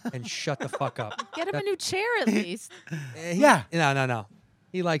 Dad, and shut the fuck up. Get him a new chair at least. Yeah. No.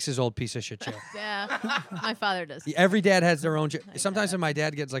 He likes his old piece of shit chair. Yeah, my father does. Every dad has their own chair. Sometimes when my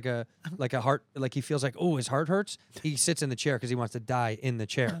dad gets like a heart, like he feels like, oh, his heart hurts, he sits in the chair because he wants to die in the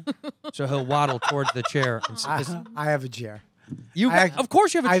chair. So he'll waddle towards the chair. And I have a chair. of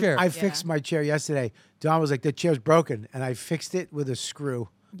course you have a chair. I fixed my chair yesterday. Don was like, the chair's broken, and I fixed it with a screw.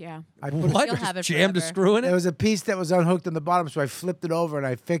 Yeah. I put what? You'll have it Jammed a forever. screw in There it? was a piece that was unhooked on the bottom, so I flipped it over and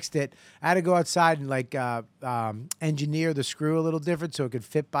I fixed it. I had to go outside and like engineer the screw a little different so it could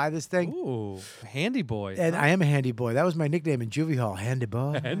fit by this thing. Ooh, handy boy. And I am a handy boy. That was my nickname in juvie hall, handy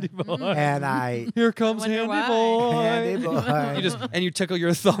boy. Handy boy. And I Here comes wonder handy why. boy. handy boy. You just and you tickle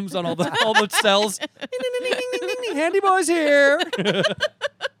your thumbs on all the cells. Handy boy's here.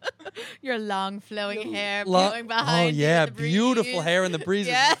 Your long flowing hair Lo- blowing behind oh you yeah, in the beautiful breeze. hair in the breeze.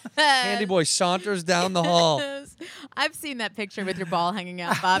 Yes. Handy boy saunters down the hall. Yes. I've seen that picture with your ball hanging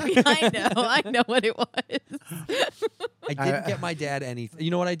out, Bobby. I know what it was. I didn't get my dad anything.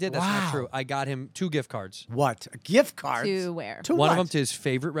 You know what I did? That's Wow. not true. I got him 2 gift cards. What? A gift card? To where? To One what? of them to his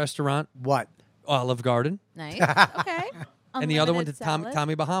favorite restaurant, What? Olive Garden, Nice. Okay. and the other one to Unlimited salad.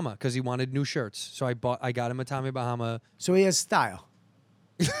 Tommy Bahama because he wanted new shirts. So I got him a Tommy Bahama. So he has style.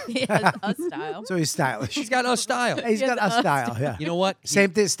 He has a style. So he's stylish. He's got a style. He's got a style, yeah. You know what?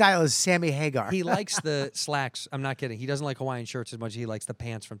 Same style as Sammy Hagar. He likes the slacks. I'm not kidding. He doesn't like Hawaiian shirts as much as he likes the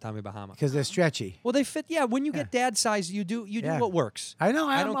pants from Tommy Bahama. Because they're stretchy. Well, they fit. Yeah, when you get dad size, you do Yeah. what works. I know.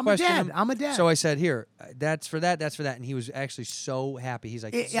 I don't I'm question a dad. him. I'm a dad. So I said, "Here, that's for that. That's for that." And he was actually so happy. He's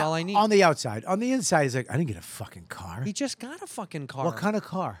like, "This is Yeah, all I need." On the outside. On the inside, he's like, I didn't get a fucking car. He just got a fucking car. What kind of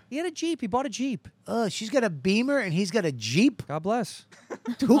car? He had a Jeep. He bought a Jeep. She's got a Beamer and he's got a Jeep. God bless.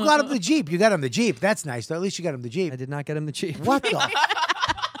 Who got him the Jeep? You got him the Jeep. That's nice. Though. At least you got him the Jeep. I did not get him the Jeep. What the?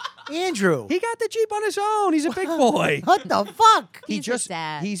 Andrew. He got the Jeep on his own. He's a big boy. What the fuck? He's a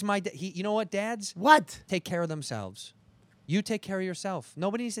dad. He's my dad. You know what, dads? What? Take care of themselves. You take care of yourself.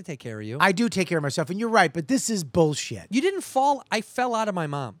 Nobody needs to take care of you. I do take care of myself, and you're right, but this is bullshit. You didn't fall. I fell out of my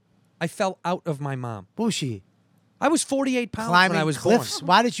mom. I fell out of my mom. Bullshit. I was 48 pounds Climbing when I was cliffs. born.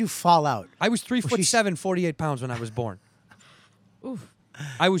 Why did you fall out? I was 3'7", she's- 48 pounds when I was born.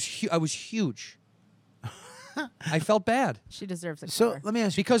 I was huge. I felt bad. She deserves a So car. let me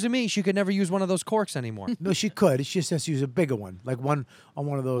ask you. Because of me, she could never use one of those corks anymore. No, she could. It's just has to use a bigger one, like one on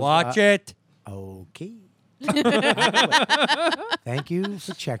one of those. Watch it. Okay. Thank you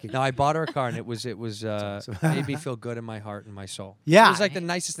for checking. No, I bought her a car, and it was made me feel good in my heart and my soul. Yeah. It was like the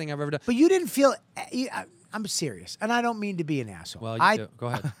nicest thing I've ever done. But you didn't feel. I'm serious, and I don't mean to be an asshole. Well, I, you do. Go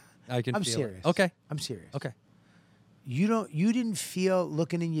ahead. I can I'm feel serious. it. Okay. I'm serious. Okay. You didn't feel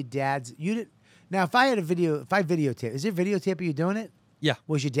looking in your dad's. You didn't. Now, if I videotape, is there videotape of you doing it? Yeah.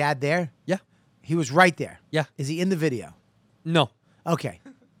 Was your dad there? Yeah. He was right there. Yeah. Is he in the video? No. Okay.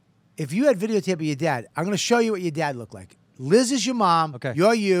 If you had videotape of your dad, I'm going to show you what your dad looked like. Liz is your mom. Okay.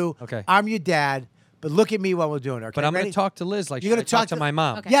 You're you. Okay. I'm your dad. But look at me while we're doing it. Okay. But I'm going Ready? to talk to Liz like You're I gonna talk to to- my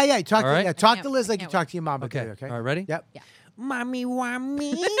mom. Okay. Yeah, yeah. Talk, All to, right. yeah, talk I to can't- Liz I like you can't talk to your mom. Okay. Okay. All right, ready? Yep. Yeah. Mommy want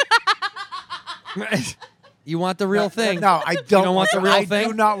me? You want the real thing? No, I don't. don't want the real I thing?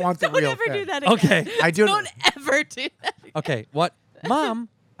 do not want the Don't real ever thing. do that again. Okay. I do. Don't ever do that again. Okay. What? Mom,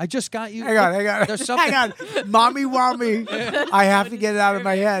 I just got you. Hang on. There's something. Hang on. Mommy want me. I have to get it out of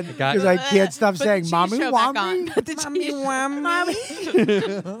my head Got because it. I can't stop Put saying the cheese mommy show want back on. me. Put the cheese show Mommy.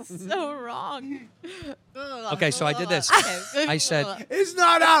 so wrong. Okay, so I did this. Okay. I said- It's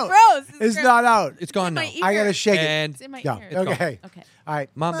not out. Gross. It's gross. not out. It's gone now. My ear. I gotta shake it. And It's in my Yeah. ear. gone. Okay. Okay. All right.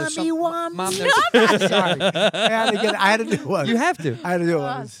 Mom, there's Mommy some- want Mom, me. there's- Sorry. I had to do one. You have to. I had to do Oh,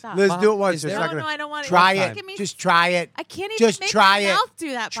 one. stop. Liz, Mom, do it once. is It's there- not No, gonna- no, I don't want it. Try Look it. at me. Just try it. I can't even Just make try my it. mouth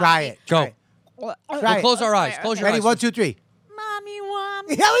do that. Try Bobby. it. Go. Try it. Try it. Close our eyes. Okay, Close your Ready? eyes. 1, 2, 3. Mommy want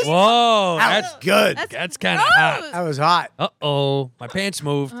me. That was, Whoa, That that's was good. That's kind of hot. gross. That was hot. Uh-oh, my pants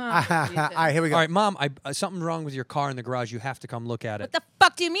moved. Oh, All right, here we go. All right, Mom, something's wrong with your car in the garage. You have to come look at it. What the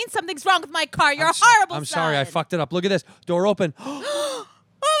fuck do you mean something's wrong with my car? You're I'm a so- horrible I'm sorry, I son. fucked it up. Look at this. Door open. Oh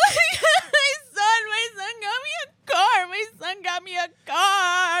my god, my son got me a car. My son got me a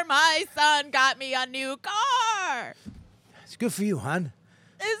car. My son got me a new car. It's good for you, hon.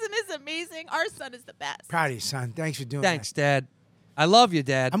 Isn't this amazing? Our son is the best. Proud of you, son. Thanks for doing Thanks, that. Dad. I love you,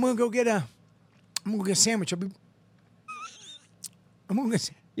 Dad. I'm gonna go get a sandwich. I'm gonna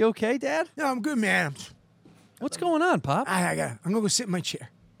get. You okay, Dad? No, I'm good, man. What's going on, Pop? I'm gonna go sit in my chair.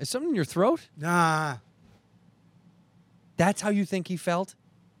 Is something in your throat? Nah. That's how you think he felt?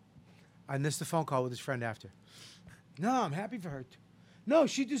 I missed the phone call with his friend after. No, I'm happy for her. No,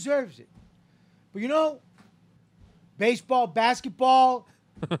 she deserves it. But you know, baseball, basketball,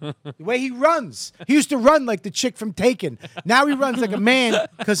 the way he runs. He used to run like the chick from Taken. Now he runs like a man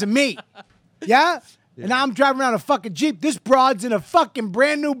because of me. Yeah? And now I'm driving around a fucking Jeep. This broad's in a fucking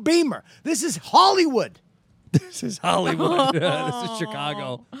brand new Beamer. This is Hollywood. This is Hollywood. This is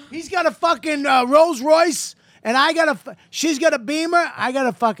Chicago. He's got a fucking Rolls Royce, and she's got a Beamer. I got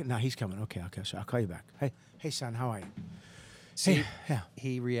a fucking. No, he's coming. Okay, so I'll call you back. Hey, son, how are you? See, yeah.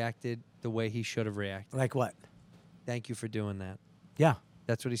 he reacted the way he should have reacted. Like what? Thank you for doing that. Yeah.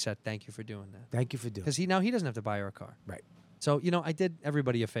 That's what he said. Thank you for doing that. Thank you for doing. Because he doesn't have to buy her a car. Right. So I did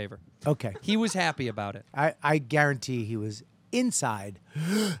everybody a favor. Okay. He was happy about it. I guarantee he was inside.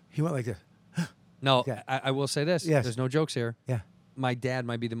 He went like this. No, Yeah. I will say this. Yes. There's no jokes here. Yeah. My dad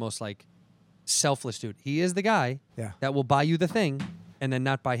might be the most selfless dude. He is the guy Yeah. that will buy you the thing and then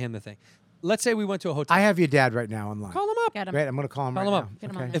not buy him the thing. Let's say we went to a hotel. I have your dad right now online. Call him up. Get him. Great, I'm going to call him Call right him now. up. Get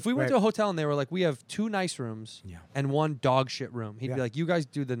him on Okay. there. If we went Great. to a hotel and they were like, we have 2 nice rooms Yeah. and 1 dog shit room, he'd Yeah. be like, you guys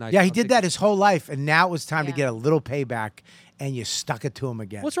do the nice. Yeah, he I'll did take that the-" his whole life, and now it was time to Yeah. get a little payback, and you stuck it to him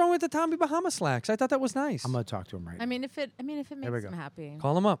again. What's wrong with the Tommy Bahama slacks? I thought that was nice. I'm going to talk to him right now. I mean, if it we makes go. him happy.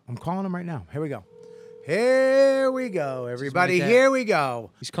 Call him up. I'm calling him right now. Here we go. Here we go, everybody. dad. Here we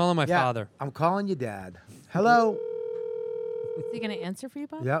go. He's calling my Yeah, father. I'm calling your dad. Hello. Is he gonna answer for you,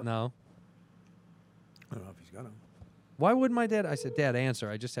 Bob? Yep. No. I don't know if he's going to. Why wouldn't my dad? I said, Dad, answer.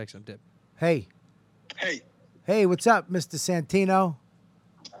 I just texted him. Dip. Hey. Hey, Hey, what's up, Mr. Santino?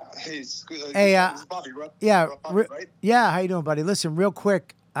 hey, it's good. Hey, this is Bobby, right? Yeah. Bobby, right? Yeah, how you doing, buddy? Listen, real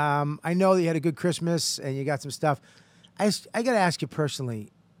quick. I know that you had a good Christmas and you got some stuff. I got to ask you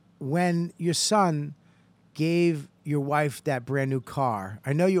personally, when your son gave your wife that brand new car,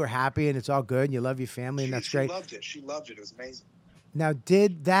 I know you were happy and it's all good and you love your family and that's She great. loved it. She loved it. It was amazing. Now,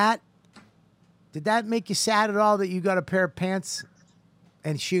 did that make you sad at all that you got a pair of pants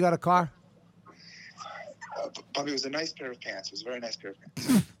and she got a car? Bobby, it was a nice pair of pants. It was a very nice pair of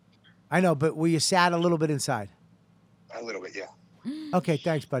pants. I know, but were you sad a little bit inside? A little bit, yeah. Okay,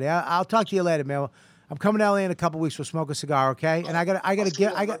 thanks, buddy. I'll talk to you later, man. I'm coming to LA in a couple weeks. We'll smoke a cigar, okay? And I got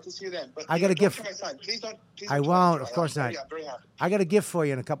to see you then. But I got a don't gift. tell my son. Please don't. I tell won't, my of son. course I'm not. very happy. I got a gift for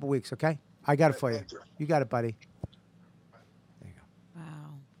you in a couple weeks, okay? I got it for you. Thank you. You got it, buddy. Wow.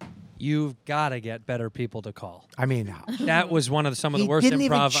 You've got to get better people to call. I mean, That was some of the He worst didn't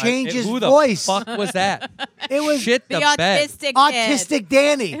even improv. change his who voice. the fuck was that? it was Shit The the bed. autistic kid. autistic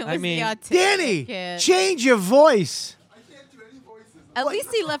Danny. It was I mean, the autistic Danny, kid. change your voice. At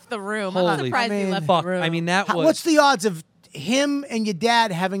least he left the room. Holy I'm surprised he left fuck. the room. I mean, that was. What's the odds of him and your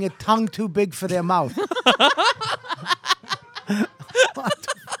dad having a tongue too big for their mouth?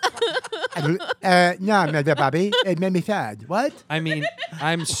 No, Bobby. It made me sad. What? I mean,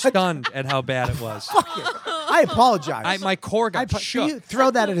 I'm stunned at how bad it was. I apologize. My core got Can shook. you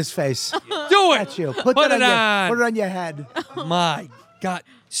throw that at his face? Do it. That's you. Put it on. Put it on your head. My God.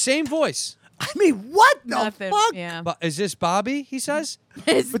 Same voice. I mean, what the Nothing. fuck? Yeah. But is this Bobby? He says.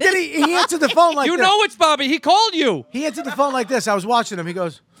 But then he answered the phone like You this. know it's Bobby. He called you. He answered the phone like this. I was watching him. He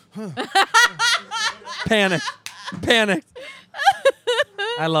goes, Panicked.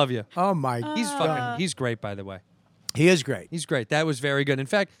 I love you. oh my. He's great, by the way. He is great. He's great. That was very good. In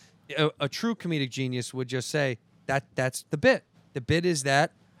fact, a true comedic genius would just say that's the bit. The bit is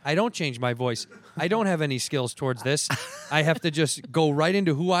that I don't change my voice. I don't have any skills towards this. I have to just go right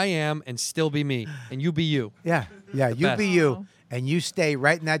into who I am and still be me, and you be you. Yeah. You best. be you, and you stay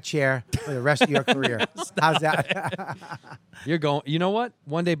right in that chair for the rest of your career. How's that? You're going. You know what?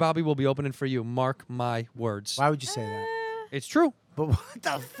 One day Bobby will be opening for you. Mark my words. Why would you say that? It's true. But what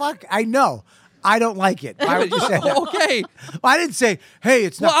the fuck? I know. I don't like it. Why would you say that? Okay. I didn't say, hey,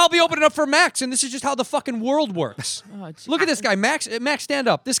 it's Well, not. I'll be opening up for Max, and this is just how the fucking world works. Look at this guy, Max. Max, stand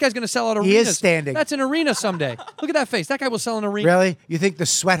up. This guy's gonna sell out arenas. He is standing. That's an arena someday. Look at that face. That guy will sell an arena. Really? You think the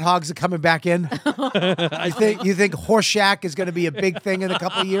sweat hogs are coming back in? you think Horseshack is going to be a big thing in a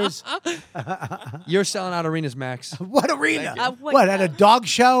couple of years? You're selling out arenas, Max. What arena? what- What, at a dog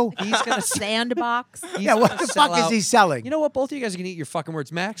show? He's gonna. Sandbox. He's Yeah, what gonna the sell fuck is out. he selling? You know what? Both of you guys are gonna eat your fucking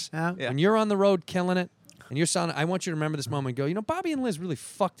words, Max. Yeah. Yeah. When you're on the road killing it, and you're selling, I want you to remember this moment. And go. You know, Bobby and Liz really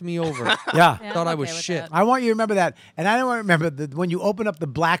fucked me over. Yeah. Yeah, Thought I'm I was okay with shit. that. I want you to remember that. And I don't want to remember that when you open up the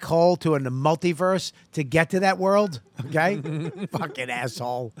black hole to a multiverse to get to that world, okay? Fucking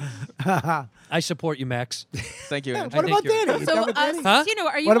asshole. I support you, Max. Thank you. What think about you're- Danny? You So, done with Danny? Huh? Gino,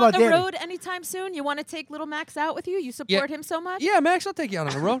 are you What on about the Danny? road anytime soon? You want to take little Max out with you? You support him so much? Yeah, Max, I'll take you out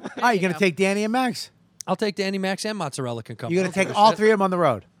on the road. All right, you're going to take Danny and Max? I'll take Danny, Max, and Mozzarella can come. You're going to I don't take give a all shit. three of them on the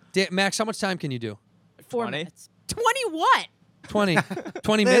road? Max, how much time can you do? 4 20? minutes. 20 what? 20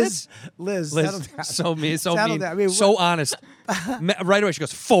 Liz, minutes? Liz, Liz, settle down. so mean, so Settle mean, down. I mean, so honest. Right away, she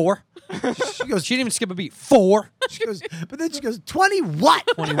goes, 4. She goes. She didn't even skip a beat. 4. She goes. But then she goes 20 what?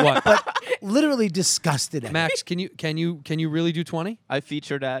 20 what? Literally disgusted. At me. Max, can you really do 20? I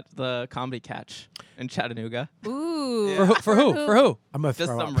featured at the Comedy Catch in Chattanooga. Ooh. For who? For who? I'm gonna Just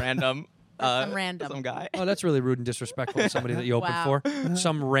throw some up. random. some random. Some guy. Oh, that's really rude and disrespectful to somebody that you opened Wow. for.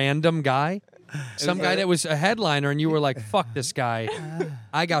 Some random guy. Some guy that was a headliner, and you were like, fuck this guy.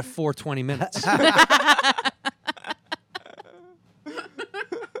 I got 420 minutes.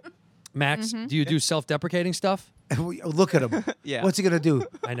 Max, do you do self-deprecating stuff? Look at him. Yeah. What's he gonna do?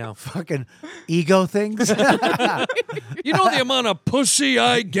 I know. Fucking ego things. You know the amount of pussy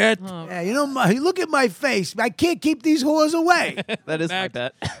I get? Yeah, you know, look at my face. I can't keep these whores away. That is my Max.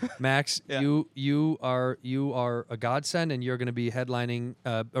 bet. Max, Yeah. you are a godsend, and you're going to be headlining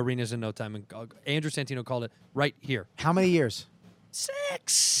arenas in no time. And Andrew Santino called it right here. How many years?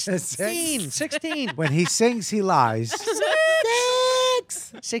 16. When he sings, he lies.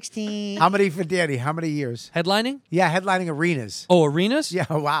 16. How many for Danny? How many years? Headlining? Yeah, headlining arenas. Oh, arenas? Yeah,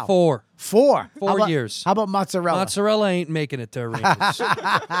 wow. 4. 4. 4 How about- years. How about mozzarella? Mozzarella ain't making it to arenas.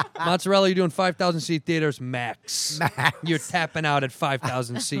 Mozzarella, you're doing 5,000 seat theaters max. You're tapping out at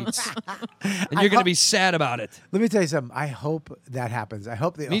 5,000 seats. And you're going to be sad about it. Let me tell you something. I hope that happens. I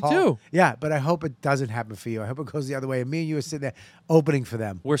hope they Me all- too. Yeah, but I hope it doesn't happen for you. I hope it goes the other way. And me and you are sitting there opening for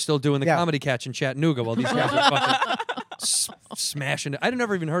them. We're still doing the Yeah. Comedy Catch in Chattanooga while these guys are fucking smashing it. I'd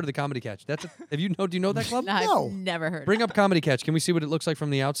never even heard of the Comedy Catch. Do you know that club? No. I've never heard. Bring up Comedy Catch. Can we see what it looks like from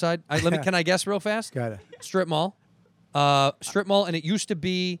the outside? Can I guess real fast? Got it. Strip mall. Strip mall, and it used to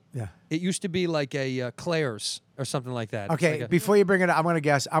be Yeah. It used to be like a Claire's or something like that. It's Okay, like a- before you bring it up, I'm gonna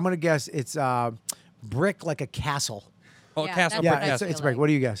guess it's brick like a castle. oh, Yeah, Castle that's Yeah, Brick what I it's, feel it's brick. like. What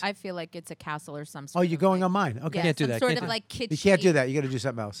do you guess? I feel like it's a castle or some Oh, sort you're of, going like, on mine. Okay. Yeah, Can't do some that, sort can't of do like kitschy. You can't do that. You got to do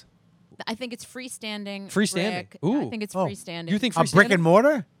something else. I think it's freestanding. Freestanding. brick. Ooh. I think it's Oh. freestanding. You think A brick and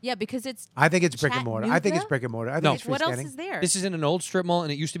mortar? Yeah, because it's. I think it's brick and mortar. I think it's Chattanooga? brick and mortar. I think No. it's What else freestanding. is there? This is in an old strip mall,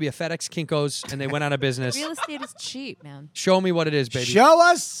 and it used to be a FedEx Kinko's, and they went out of business. Real estate is cheap, man. Show me what it is, baby. Show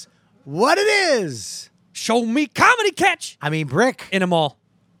us what it is. Show me Comedy Catch I mean, brick. in a mall.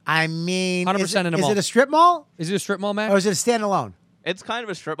 I mean, 100% in a is mall. it a strip mall Is it a strip mall, Max? or is it a standalone? It's kind of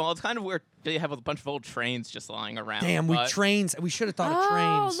a strip mall. It's kind of where they have a bunch of old trains just lying around. Damn, we but trains. We should have thought of Oh,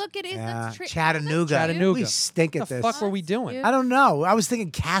 trains. look, it is. Yeah, That's Chattanooga. Chattanooga. We stink What at the this. fuck were we doing? Dude. I don't know. I was thinking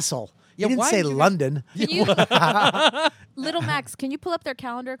castle. Yeah, You didn't why say did you- London. Can you, Little Max, can you pull up their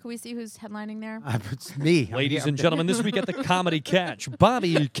calendar? Can we see who's headlining there? It's me. I'm Ladies here. and gentlemen, this week at the Comedy Catch,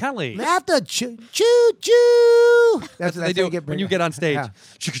 Bobby Kelly. After choo choo choo. That's what they do when you get on stage. Yeah.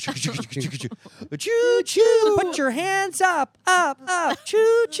 Choo choo. Put your hands up, up.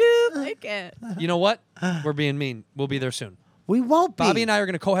 Choo choo. Like it. You know what? We're being mean. We'll be there soon. We won't be. Bobby and I are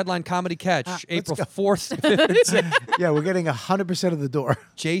going to co-headline Comedy Catch April go. 4th, 5th, and 6th. Yeah, we're getting 100% of the door.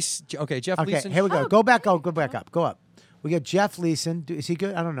 Jeff Okay, Leeson. here we go. Go back. Go back up. Go up. We got Jeff Leeson. Is he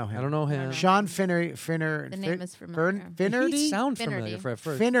good? I don't know him. I don't know him. Sean Finner. The name is familiar. He Finnerty. sound Finnerty. familiar.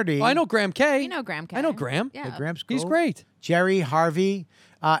 For Finnerty. Oh, I know Graham K. You know Graham K. I know Graham. Yeah. Graham's He's cool. great. Jerry Harvey.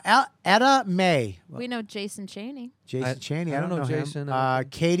 Etta May. We know Jason Cheney. Jason Cheney. I don't know Jason. him.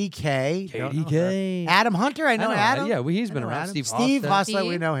 Katie K. Don't know her. K. Adam Hunter. I know Adam. Yeah, he's been I know around. Adam. Steve Hostler. We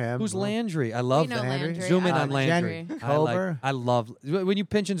Steve. know him. Who's Landry? I love We know that. Landry. Zoom in on Jen Landry. Kober. I love when you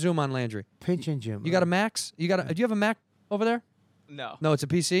pinch and zoom on Landry. Pinch and Jim. You got a Max? Do you have a Mac over there? no. No, it's a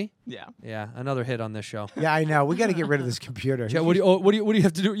PC. Yeah. Yeah, another hit on this show. Yeah, I know. We got to get rid of this computer. Yeah, what do you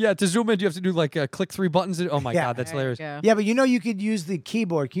have to do? Yeah, to zoom in, do you have to do like click 3 buttons? Oh my Yeah. god, that's There you hilarious. go. Yeah, but you know you could use the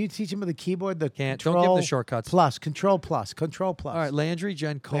keyboard. Can you teach him with the keyboard? The Can't. Don't control give the shortcuts. Plus, control plus, control plus. All right, Landry,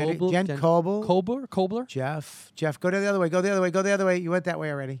 Jen Landry, Coble, Jen Coble. Kobler. Jeff, go the other way. Go the other way. Go the other way. You went that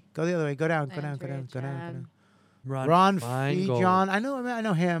way already. Go the other way. Go down. Go down. Go down. Go down. Go down. Ron Feingold. John. I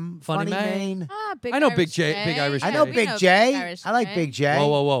know him. Funny Main. Man. Ah, Big I know Irish Big J- Big Irish I J. know we Big know J. Irish I like J. Big J.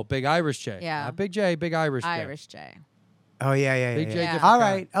 Whoa. Big Irish J. Yeah. Not Big J, Big Irish J. Irish J. Oh yeah. Big J. Yeah. different All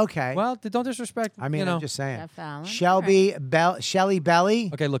guy. right. Okay. Well, don't disrespect. I mean, you know. I'm just saying. Jeff Allen. Shelby Shelly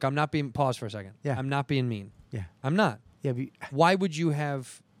Belly. Okay, look, I'm not being. Pause for a second. Yeah. I'm not being mean. Yeah. I'm not. Yeah. But Why would you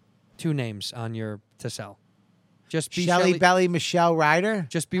have 2 names on your to sell? Just be Shelly Belly, Michelle Ryder.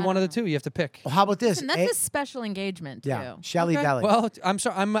 Just be one of the 2. You have to pick. Well, how about this? Listen, that's a special engagement, too. yeah. Shelly Okay. Belly. Well, I'm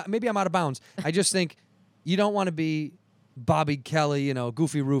sorry. Maybe I'm out of bounds. I just think you don't want to be Bobby Kelly,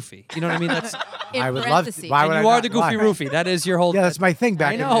 Goofy Roofy. You know what I mean? That's In I would love. parentheses. Why would and I you are not? the Goofy Why? Roofy. That is your whole. Yeah, that's my thing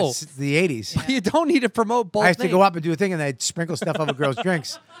back I in know. the 80s. You don't need to promote both. I used to names. go up and do a thing, and they'd sprinkle stuff over girls'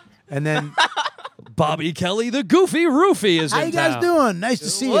 drinks, and then Bobby Kelly, the Goofy Roofie, is How in you guys town. doing? Nice to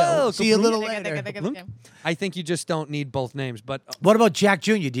see you. Whoa, See you a little Think- later. think- think- I think you just don't need both names, but What about Jack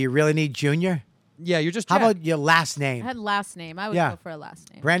Jr.? Do you really need Jr.? yeah, you're just How Jack. about your last I name? had last name. I would Yeah. go for a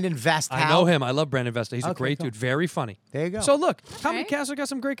last name. Brandon Vest. I know him. I love Brandon Vesta. He's a Okay, great cool. dude. Very funny. There you go. So look, Comedy Okay. Castle got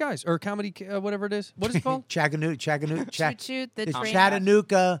some great guys, or comedy, whatever it is. What is it called? Shoot the train.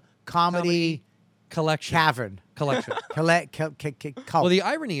 Chattanooga Comedy Collection. Cavern. Collection. Cult. Well, the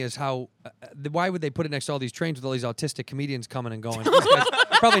irony is how. Why would they put it next to all these trains with all these autistic comedians coming and going? These guys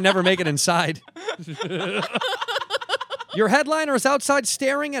probably never make it inside. Your headliner is outside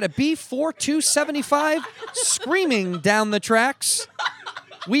staring at a B4275, screaming down the tracks.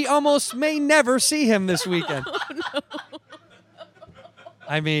 We almost may never see him this weekend.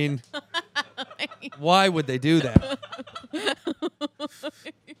 I mean, why would they do that?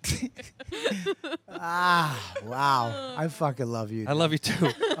 Wow. I fucking love you. I love you too.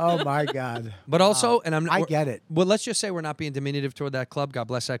 Oh my God. But also, and I'm I get it. Well, let's just say we're not being diminutive toward that club. God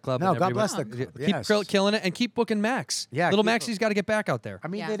bless that club. No, and God everybody. bless the club. Keep Yes. killing it and keep booking Max. Yeah, little keep Maxie's got to get back out there. I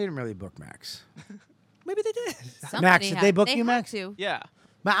mean, Yeah. they didn't really book Max. Maybe they did. Somebody Max, did had- they book you, had Max? to. Yeah.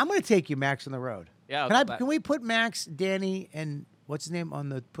 I'm going to take you, Max, on the road. Yeah. I'll Can go I? back. Can we put Max, Danny, and what's his name on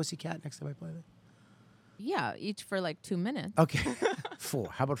the Pussycat next time I play it? Yeah, each for like 2 minutes. Okay, 4.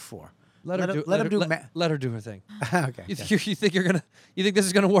 How about 4? Let her do. let him do. Let her do her thing. Okay. You think you're gonna? You think this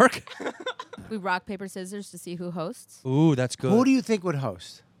is gonna work? We rock, paper, scissors to see who hosts. Ooh, that's good. Who do you think would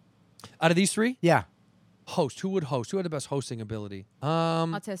host? Out of these three, Yeah. host. Who would host? Who had the best hosting ability?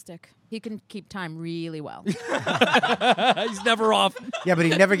 Autistic. He can keep time really well. He's never off. Yeah, but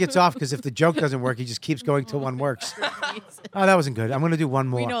he never gets off because if the joke doesn't work, he just keeps going till one works. Oh, that wasn't good. I'm going to do one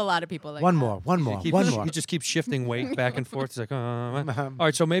more. We know a lot of people like One that. more. One more. He One more. He just keeps shifting weight back and forth. It's like, all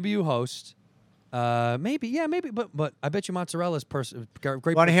right. So maybe you host. Maybe, yeah, maybe. But I bet you Mozzarella's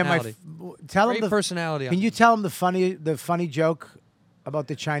great Want to hear my? personality. Tell him Great the personality. Can you tell him the funny joke about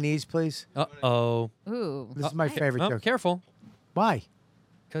the Chinese, please? Uh-oh. Ooh. This is my favorite Oh, joke. careful. Why?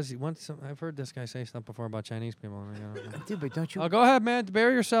 Because I've heard this guy say stuff before about Chinese people. Dude, but don't you? Oh, go ahead, man.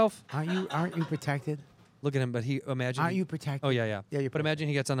 Bury yourself. Aren't you protected? Look at him, but he imagine. Aren't you protected? Oh yeah, yeah. Yeah, you're But imagine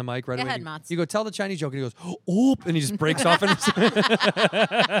he gets on the mic right Go away. ahead, Mats. You go tell the Chinese joke, and he goes, "Oop," and he just breaks off. And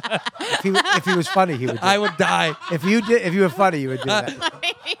If he was funny, he would. Do I it. would die. If you were funny, you would do that.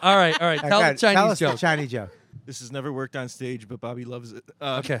 All right. Go Tell the ahead, Chinese tell us joke. the Chinese joke. This has never worked on stage, but Bobby loves it.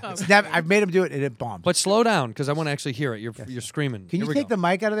 Okay, It's never, I've made him do it and it bombed. but slow down because I want to actually hear it. You're screaming. Can Here you we take go. the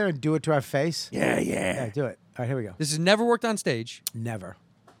mic out of there and do it to our face? Yeah. Yeah, do it. All right, here we go. This has never worked on stage. Never.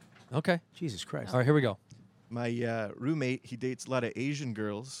 Okay. Jesus Christ. All right, here we go. My roommate, he dates a lot of Asian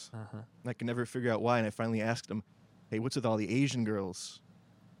girls. And I can never figure out why. And I finally asked him, hey, what's with all the Asian girls?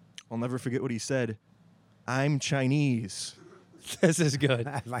 I'll never forget what he said. I'm Chinese. This is good.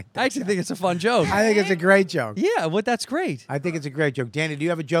 I like I that. actually think it's a fun joke. I think it's a great joke. Yeah, that's great. I think it's a great joke. Danny, do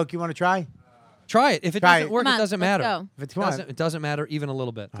you have a joke you want to try? Try it. If it Try doesn't it. work, Come it on, doesn't let's matter. go. If it's come on. It doesn't matter even a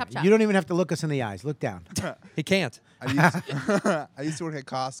little bit. Top shot. You don't even have to look us in the eyes. Look down. He can't. I used to work at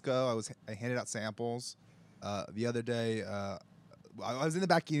Costco. I handed out samples. The other day, I was in the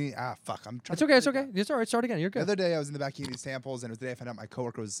back eating. Fuck. I'm trying. It's okay. It's okay. It's all right. Start again. You're The good. other day, I was in the back eating samples, and it was the day I found out my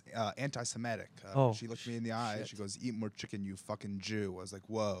coworker was anti-Semitic. Oh, She looked me in the eye. She goes, "Eat more chicken, you fucking Jew." I was like,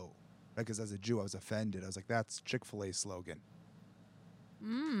 "Whoa," because as a Jew, I was offended. I was like, "That's Chick-fil-A slogan."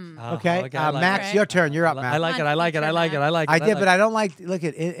 Okay, I like Max, it. your turn. You're up, I Max. like it. Come on, I like it. feature I like it. Max. I like it. I did, like but I don't like. Look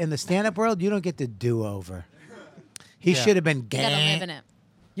at in the stand-up world, you don't get the do-over. He should have been You gotta live gay. in it.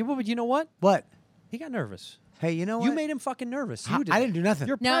 Yeah, but you know what? What? He got nervous. Hey, you know what? You made him fucking nervous. How- You did I that. didn't do nothing.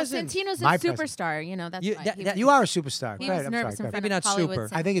 You're No, present. Santino's a My present. superstar. You know, that's You- why. that- He that- was- You are a superstar. He Go was ahead, I'm nervous sorry. in Go front Maybe of not Hollywood super.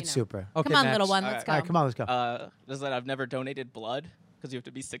 I think it's Santino. super. Okay, Come on, Max. little one, All let's All go. right, come on, let's go. Just that I've never donated blood because you have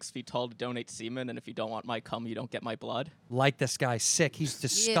to be 6 feet tall to donate semen, and if you don't want my cum, you don't get my blood. Like this guy, sick. He's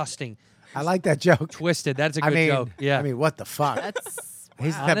disgusting, I like that joke. twisted. That's a I good mean, joke. Yeah. I mean, what the fuck? That's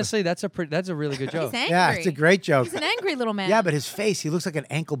He's the type of- honestly, that's a really good joke. he's angry. yeah, it's a great joke. He's an angry little man. Yeah, but his face, he looks like an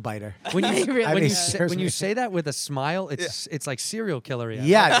ankle biter. When you He really I mean, does. seriously. when you say that with a smile, it's like serial killer.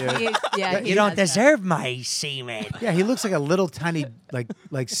 Yeah, dude. He does that. my semen. Yeah, he looks like a little tiny,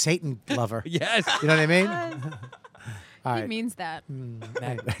 like Satan lover. Yes. You know what I mean? All He right. means that.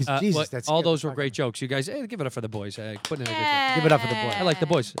 Jesus, well, that's all scary. those were great jokes. You guys, give it up for the boys. Putting in a good job. Yeah. Give it up for the boys. I like the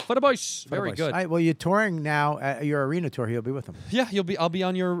boys. For the boys. For the Very boys. good. All right, well, you're touring now. Your arena tour. He'll be with them, Yeah, I'll be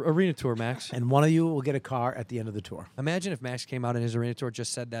on your arena tour, Max. and one of you will get a car at the end of the tour. Imagine if Max came out in his arena tour,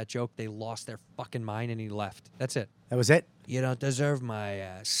 just said that joke, they lost their fucking mind, and he left. That's it. That was it. You don't deserve my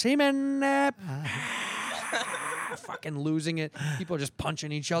semen. fucking losing it. People are just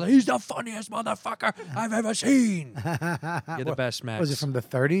punching each other. He's the funniest motherfucker I've ever seen. You're the best, Max. Was it from the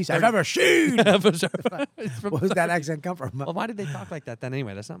 30s? I've ever seen. It's from- Where does that accent come from? Well, why did they talk like that then?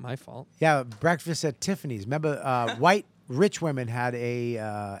 Anyway, that's not my fault. Yeah, breakfast at Tiffany's. Remember, white rich women had a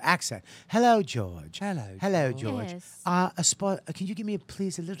accent. Hello, George. Hello, George. Yes. A spot. Can you give me,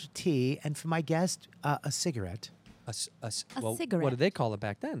 please, a little tea, and for my guest, a cigarette. Well, cigarette. what did they call it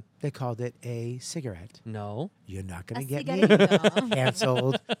back then? They called it a cigarette. No. You're not gonna A get me cigarito.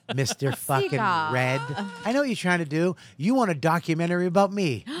 canceled, Mr. Fucking cigar. Red. I know what you're trying to do. You want a documentary about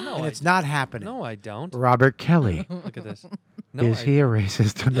me, and it's not happening. No, I don't. Robert Kelly. Look at this. No, Is he a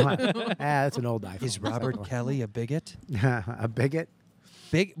racist or not? That's an old iPhone. Is Robert Kelly a bigot? a bigot?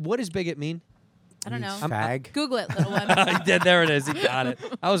 What does bigot mean? I don't know. Fag. Google it, little one. He did. There it is. He got it.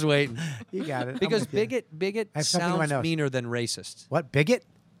 I was waiting. You got it. I'm Because with you. bigot I have something in my sounds nose. meaner than racist. What, bigot?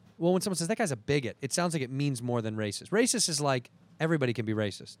 Well, when someone says that guy's a bigot, it sounds like it means more than racist. Racist is like everybody can be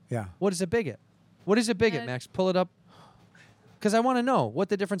racist. Yeah. What is a bigot? What is a bigot, Max? Pull it up. Because I want to know what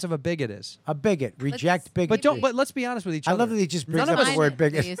the difference of a bigot is. A bigot. Reject bigotry. But don't. But let's be honest with each I other. love that he just brings None up of the us- word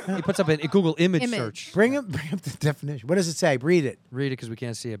bigot. Please. He puts up a Google image search. Bring up the definition. What does it say? Read it. Read it because we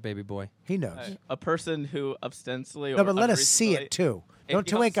can't see it, baby boy. He knows. A person who ostensibly No, or but let us see unreasonably- it too. It Don't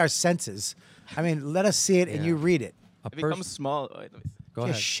becomes- take our senses. I mean, let us see it and Yeah. you read it. A It becomes person. small. Wait, let me see. Go Just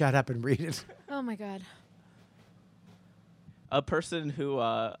ahead. shut up and read it. Oh my god. A person who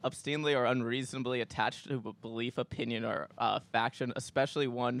obstinately or unreasonably attached to a belief, opinion, or faction, especially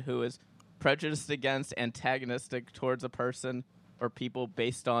one who is prejudiced against, antagonistic towards a person or people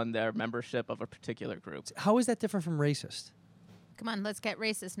based on their membership of a particular group. How is that different from racist? Come on, let's get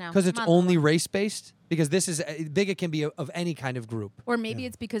racist now. Because it's Come on, only little one. race based. Because this is bigot can be of any kind of group. Or maybe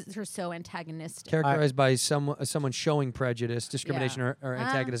it's because they're so antagonistic. Characterized by someone showing prejudice, discrimination, Yeah. or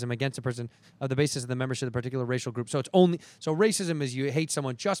antagonism against a person of the basis of the membership of a particular racial group. So it's only racism is you hate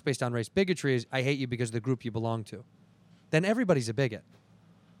someone just based on race. Bigotry is I hate you because of the group you belong to. Then everybody's a bigot.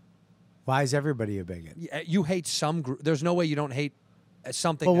 Why is everybody a bigot? You hate some group. There's no way you don't hate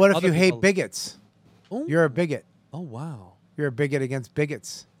something. Well, that what if other you hate people- bigots? Ooh. You're a bigot. Oh wow, You're a bigot against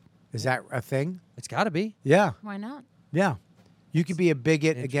bigots. Is that a thing? it's got to be. Yeah. Why not? Yeah. You could be a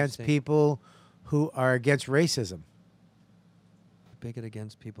bigot against Interesting. people who are against racism. Bigot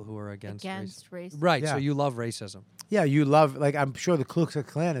against people who are against race. Right. Yeah. So you love racism. Yeah, you love, like, I'm sure the Ku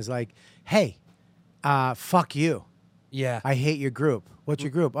Klux Klan is like, hey, fuck you. Yeah. I hate your group. What's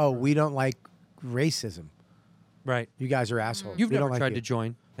your group? Oh, we don't like racism. Right. You guys are assholes. You've We never don't like tried you. to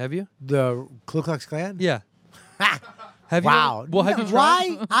join, have you? The Ku Klux Klan? Yeah. Have Wow. you? Well, have you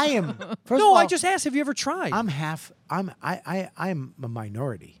tried? Why? I am. First No, of all, I just asked. Have you ever tried? I'm a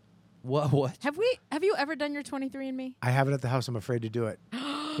minority. What? Have you ever done your 23andMe? I have it at the house. I'm afraid to do it.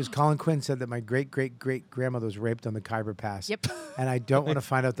 Because Colin Quinn said that my great-great-great-grandmother was raped on the Khyber Pass. Yep. And I don't want to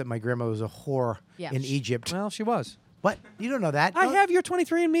find out that my grandmother was a whore Yeah. in Egypt. Well, she was. What? You don't know that? I No? have your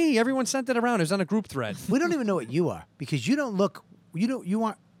 23andMe. Everyone sent it around. It was on a group thread. We don't even know what you are because you don't look. You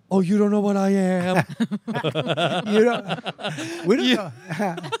aren't. Oh, you don't know what I am. You don't. We don't know.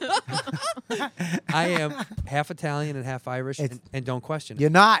 I am half Italian and half Irish, and don't question it. You're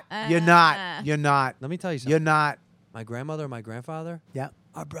not. You're not. You're not. Let me tell you something. You're not. My grandmother and my grandfather Yeah.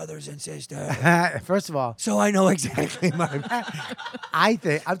 are brothers and sisters. First of all, So I know exactly my. I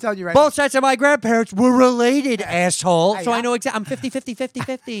think I'm telling you right Both sets of my grandparents were related, asshole. So Hey, I know exactly. I'm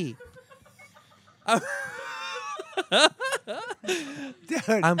 50-50-50-50. now, dude.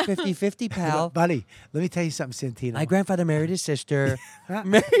 I'm 50-50, pal. Buddy, let me tell you something, Santino. My grandfather married his sister.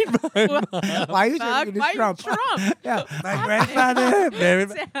 Married my mom. Why are you Fuck, drinking why Trump? Trump? Yeah. My grandfather married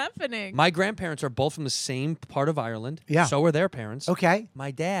What's happening? My grandparents are both from the same part of Ireland. Yeah. So are their parents. Okay.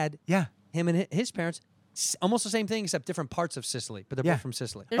 My dad, Yeah. him and his parents, almost the same thing except different parts of Sicily, but they're Yeah. both from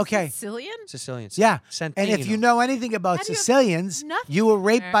Sicily. They're Okay. Sicilian? Sicilians. Yeah. Santino. And if you know anything about How do you have Sicilians, nothing you were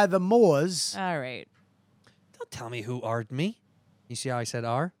raped there? by the Moors. All right. Don't tell me who R'd me. You see how I said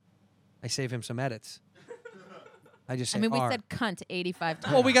R? I save him some edits. I just say I mean, we R. said cunt 85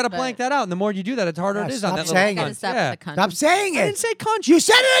 times. Well, we got to but blank that out, and the more you do that, it's harder Yeah, it is stop on that saying little it. Gotta cunt. stop Yeah. with the cunt. Stop saying I it. didn't say cunt. You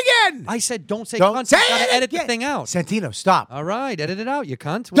said it again. I said don't say Don't cunt. say You gotta it edit again. the thing out. Santino, stop. All right, edit it out, you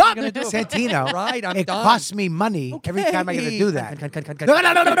cunt. What Stop, are you gonna do? Santino. All right, I'm it done. costs me money every time I got to Okay. do that. Cunt. No,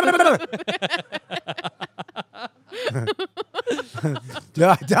 no, no, no, no, no, no.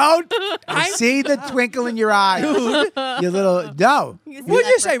 Don't. I see the twinkle in your eye. You little. No. What'd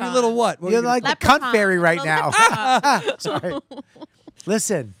you say, Leprechaun. little what? You're like the Leprechaun. cunt fairy right Little now. leprechaun. Sorry.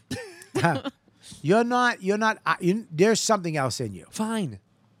 Listen. You're not. There's something else in you. Fine.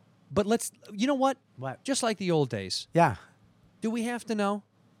 But you know what? What? Just like the old days. Yeah. Do we have to know?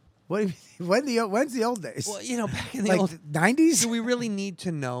 What do you mean? When's the old days? Well, back in the like old 90s? Do we really need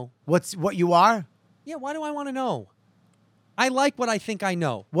to know? What you are? Yeah, why do I want to know? I like what I think I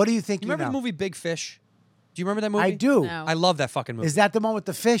know. What do you think You remember the know? movie Big Fish? Do you remember that movie? I do. No. I love that fucking movie. Is that the one with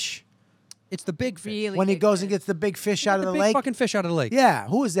the fish? It's the big fish. Really When he big goes fish. and gets the big fish out of the big lake? fucking fish out of the lake. Yeah.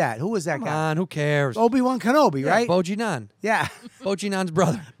 Who was that? Who was that Come guy? on, who cares? Obi-Wan Kenobi, right? Bojinan. Yeah. Bojanan's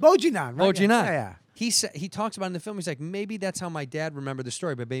brother. Bojinan, right? Bojinan. Yeah. He talks about it in the film. He's like, maybe that's how my dad remembered the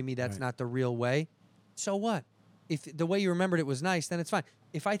story, but maybe that's not the real way. So what? If the way you remembered it was nice, then it's fine.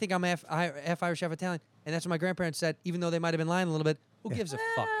 If I think I'm half Irish, half Italian, and that's what my grandparents said, even though they might have been lying a little bit, who gives a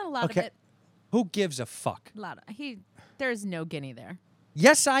fuck? A lot Okay. of it. Who gives a fuck? A lot of there's no guinea there.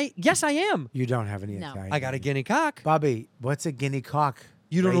 Yes, I am. You don't have any No. Italian. I got a guinea cock. Bobby, what's a guinea cock?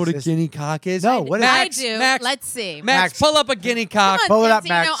 You don't know what a Racist? guinea cock is? No, what is I Max, do. Max, Let's see. Max, pull up a guinea cock. Come on, Pull it up, Cincy,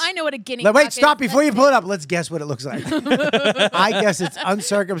 Max. I know what a guinea Wait, cock stop is. before you pull it up. Let's guess what it looks like. I guess it's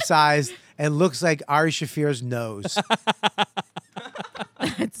uncircumcised and looks like Ari Shafir's nose.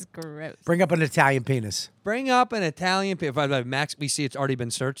 That's gross. Bring up an Italian penis. Bring up an Italian. If Max, we see it's already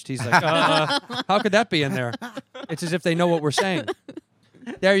been searched. He's like, how could that be in there? It's as if they know what we're saying.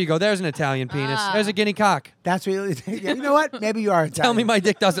 There you go. There's an Italian penis. There's a guinea cock. That's what you know what? Maybe you are Italian. Tell me my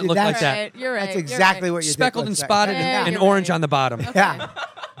dick doesn't look like That's that. Right, you're right. That's you're exactly right. what you Speckled and spotted Yeah, and you're orange right. on the bottom. Yeah.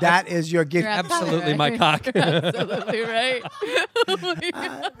 That is your guinea. You're Absolutely my right. cock. Absolutely right. Oh my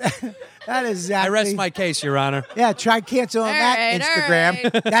God. That is exactly. I rest my case, Your Honor. Yeah, try canceling All that right, Instagram. all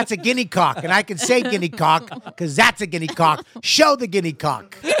right. That's a guinea cock, and I can say guinea cock because that's a guinea cock. Show the guinea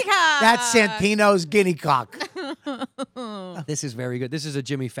cock. That's Santino's guinea cock. This is very good. This is a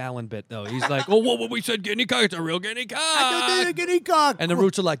Jimmy Fallon bit, though. He's like, oh, what we said guinea cock. It's a real guinea A cock. guinea cock. And the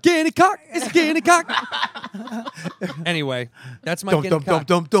roots are like, guinea cock. It's a guinea cock. Anyway, that's my Dum, guinea dum, cock.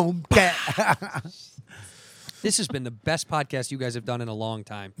 dum, dum, dum. This has been the best podcast you guys have done in a long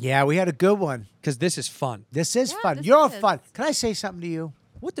time Yeah, we had a good one. because this is fun. This is Yeah, fun. this You're is. fun. Can I say something to you?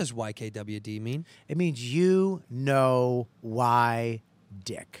 What does YKWD mean? It means you know why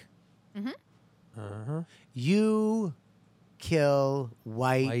dick. You kill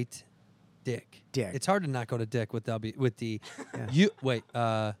White dick. Dick. It's hard to not go to dick with the Yeah. you wait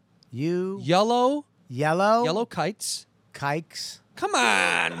You yellow yellow kites. kikes. Come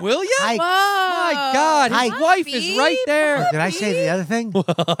on, will ya? Hikes. My God, his Hike. wife is right there. Did I say the other thing?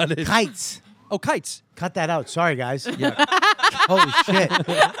 What is- Kites. Oh, kites. Cut that out. Sorry, guys. Holy shit.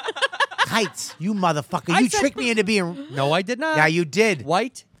 Kites. You motherfucker. I You said- tricked me into being. No, I did not. Yeah, you did.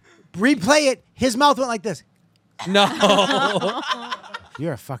 White? Replay it. His mouth went like this. No.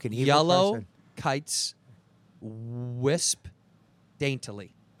 You're a fucking evil Yellow person. kites wisp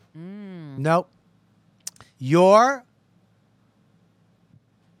daintily. Nope. You're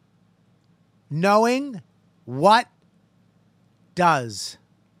knowing what does.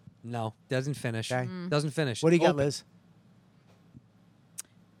 No, doesn't finish. Okay. Doesn't finish. What do you got, Open. Liz?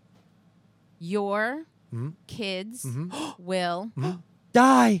 Your Mm-hmm. kids will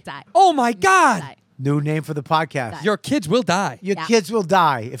Die. die. Oh my God. Die. New name for the podcast. Die. Your kids will die. Your Yeah. kids will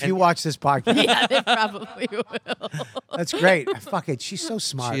die if you watch this podcast. Yeah, they probably will. That's great. Fuck it. She's so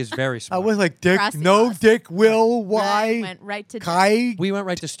smart. She is very I smart. was like, Dick, Cross the no, O's. Dick, will, why, Went right to Kai. We went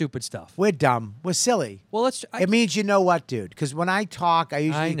right to stupid stuff. We're dumb. We're silly. Well, let's. It means you know what, dude. Because when I talk, I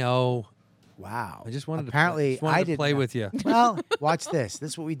usually. I know. Wow. I just wanted Apparently, to play, I did play with you. Well, watch this.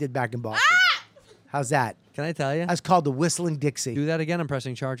 This is what we did back in Boston. How's that? Can I tell you? That's called the Whistling Dixie. Do that again. I'm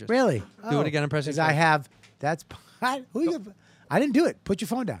pressing charges. Really? Do it again. I'm pressing Because I charges. have. That's. Who you? I didn't do it. Put your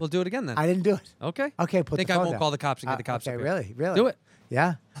phone down. We'll do it again then. I didn't do it. Okay. Okay, put Think the I phone won't down. call the cops and get the cops Okay, up here. really, really. Do it.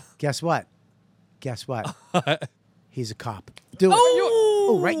 Yeah. Guess what? Guess what? He's a cop. Do it.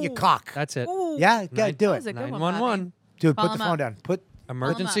 Oh, right in your cock. That's it. Yeah, go, do That was it. a good one, 911. Dude, Call put the him phone up. down. Put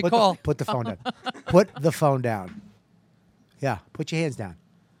Emergency Put call. Put the phone down. Put the phone down. Yeah, put your hands down.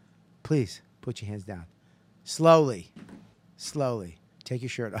 Please, put your hands down. Slowly. Slowly. Take your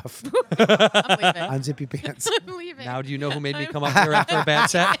shirt off. I'm leaving. Unzip your pants. I'm leaving. Now, do you know who made me come up here after a bad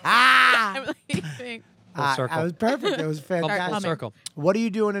set? I'm leaving. Full circle. I was perfect. It was Full fantastic. circle. What are you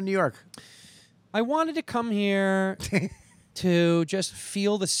doing in New York? I wanted to come here to just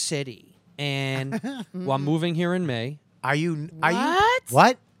feel the city, and while moving here in May, Are you? What?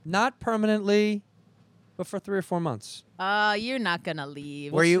 What? not permanently, but for 3 or 4 months. You're not gonna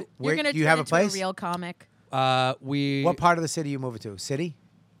leave. Where you? You're Where gonna do you turn have a into place? a real comic. We What part of the city you moving to? City?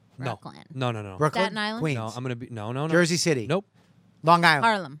 no, Brooklyn. no, no, no, Brooklyn? Staten Island? Queens? no. I'm gonna be no. Jersey City? Nope, Long Island?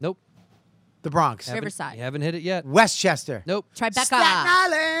 Harlem. nope. The Bronx? Haven't- Riverside. You haven't hit it yet. Westchester? Nope. Tribeca. Staten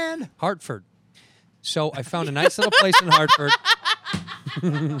Island? Hartford. So I found a nice little place in Hartford,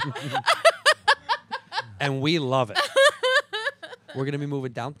 and we love it. We're gonna be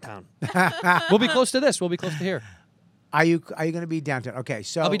moving downtown. We'll be close to this. We'll be close to here. Are you going to be downtown? Okay,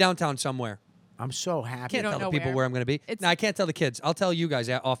 so I'll be downtown somewhere. I'm so happy. Can't don't tell the know people where. where I'm gonna be. It's- No, I can't tell the kids. I'll tell you guys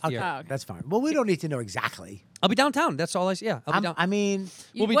off the Okay, air. that's fine. Well, we don't need to know exactly. I'll be downtown. That's all I. Yeah, I'll be down. I mean,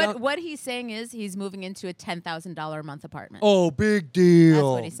 We'll be down- what he's saying is he's moving into a $10,000 a month apartment. Oh, big deal. That's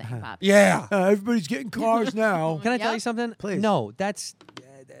what he's saying, Pop. Yeah. everybody's getting cars now. Can I tell Yep. you something? Please. No, that's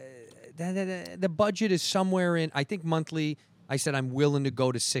the budget is somewhere in. I think monthly. I said I'm willing to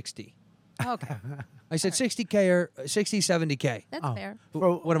go to 60. Okay, I said 60K or 60, 70K. that's Oh. fair.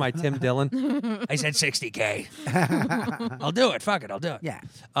 What am I, Tim Dillon? I said 60K. I'll do it. Fuck it, I'll do it.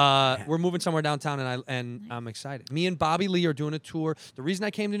 Yeah. We're moving somewhere downtown, and I'm excited. Me and Bobby Lee are doing a tour. The reason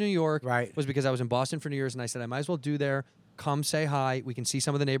I came to New York Right. was because I was in Boston for New Year's, and I said I might as well do there. Come say hi. We can see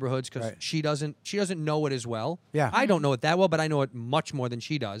some of the neighborhoods because Right. she doesn't know it as well. Yeah. I don't know it that well, but I know it much more than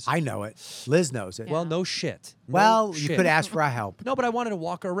she does. I know it. Liz knows it. Well, no shit. No Well, you shit. could ask for our help. No, but I wanted to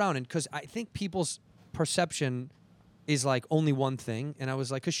walk her around, and because I think people's perception is like only one thing, and I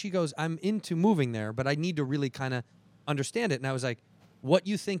was like, because she goes, I'm into moving there, but I need to really kind of understand it, and I was like, what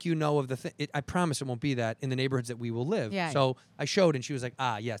you think you know of the thing? I promise it won't be that in the neighborhoods that we will live. Yeah, So I showed, and she was like,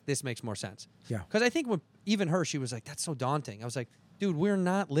 yes, this makes more sense. Yeah. Because I think when even her, she was like, that's so daunting. I was like, dude, we're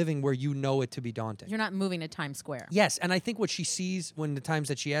not living where you know it to be daunting. You're not moving to Times Square. Yes, and I think what she sees when the times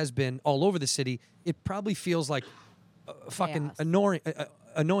that she has been all over the city, it probably feels like fucking Chaos.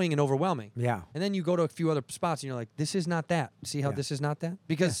 annoying and overwhelming. Yeah. And then you go to a few other spots and you're like, this is not that. See how Yeah. this is not that?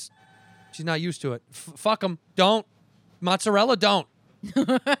 Because she's not used to it. Fuck them. Don't. Mozzarella, don't.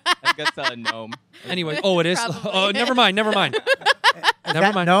 I guess gnome. Anyway, it is. Probably. Oh, never mind. Never mind. Never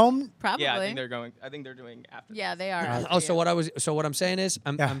That mind. gnome? Probably. Yeah, I think they're doing after. Yeah, they are. Uh, Oh, so what I'm saying is,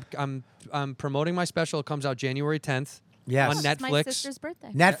 Yeah. I'm promoting my special. It comes out January 10th Yes. on It's Netflix. my sister's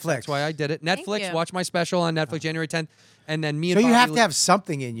birthday. Netflix. That's why I did it. Thank Netflix. you. Watch my special on Netflix January 10th, and then me So and you Bobby have Lee- to have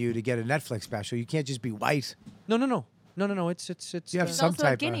something in you to get a Netflix special. You can't just be white. No. It's You have It's some also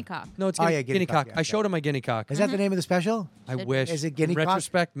type a guinea of- cock. no. It's Oh, guinea, yeah, guinea cock. cock, I yeah, showed him my guinea cock. Is that the name of the special? I wish. Is it guinea In cock?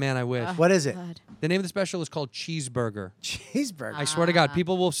 retrospect, man, I wish. What is it? God. The name of the special is called Cheeseburger. Cheeseburger. I swear to God,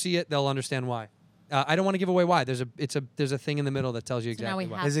 people will see it. They'll understand why. I don't want to give away why. There's a thing in the middle that tells you So now exactly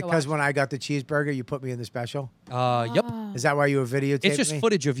we why. have Is it to because watch. when I got the cheeseburger, you put me in the special? Yep. Is that why you were videotaping It's just me?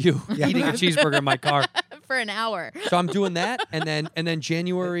 footage of you eating a cheeseburger in my car. For an hour. So I'm doing that, and then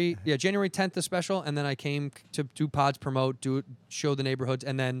January 10th the special, and then I came to do pods, promote, show the neighborhoods,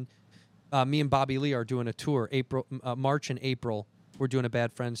 and then me and Bobby Lee are doing a tour. March and April, we're doing a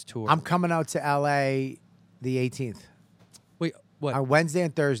Bad Friends tour. I'm coming out to L.A. the 18th. Wait, what? On Wednesday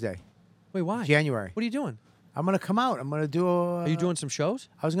and Thursday, Wait, why? January. What are you doing? I'm going to come out. I'm going to do a... Are you doing some shows?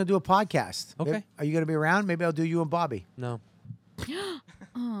 I was going to do a podcast. Okay. Maybe- Are you going to be around? Maybe I'll do you and Bobby. No.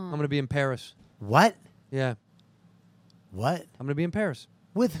 I'm gonna be in Paris. What? Yeah, What? I'm gonna be in Paris.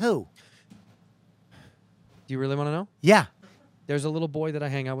 With who? Do you really want to know? Yeah. There's a little boy that I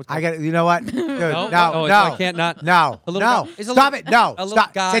hang out with. I got. You know what? Dude, No, no, oh, no. I can't not. No. A little no. guy. He's a Stop little- it. No. a little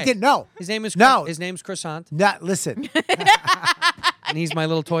Stop. guy. Say it. No. His name is No. His name's Croissant, Not listen. and he's my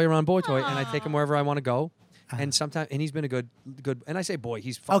little toy around boy toy, and I take him wherever I want to go. And sometimes, and he's been a good. And I say boy,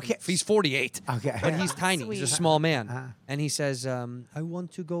 he's fucking, Okay. He's 48. Okay. but he's tiny. He's a Sweet. small man, and he says, "I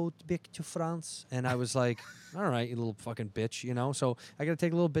want to go back to France." And I was like, "All right, you little fucking bitch," you know. So I got to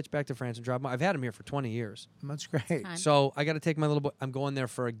take a little bitch back to France and drop him. I've had him here for 20 years, That's great. Time. so I got to take my little boy. I'm going there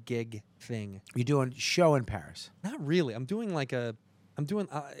for a gig thing. You're doing show in Paris. Not really. I'm doing like a. I'm doing.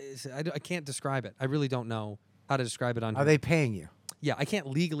 I can't describe it. I really don't know how to describe it on. Are here. they paying you? Yeah, I can't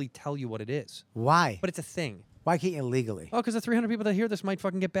legally tell you what it is, Why? but it's a thing. Why can't you legally? Oh, because the 300 people that hear this might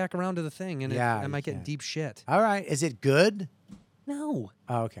fucking get back around to the thing, and Yeah, I you might get in can't. deep shit. All right. Is it good? No,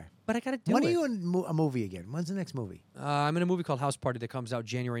 Oh, okay. but I gotta do When it. are you in a movie again? When's the next movie? I'm in a movie called House Party that comes out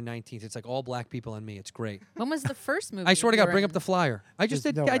January 19th. It's like all black people and me. It's great. When was the first movie? I swear to you God, were bring in? up the flyer. I just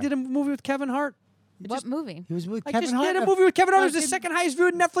There's did. no I way. did a movie with Kevin Hart. What movie? He was with I Kevin just Hart. did a movie with Kevin Hart. It was the Fucking- second highest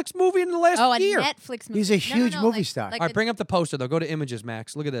viewed Netflix movie in the last Oh, a year. Netflix movie. He's a No, huge no, movie like- star. like All right, a- bring up the poster though. Go to Images,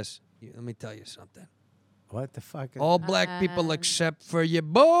 Max. Look at this. Let me tell you something. What the fuck? All black people Um, except for your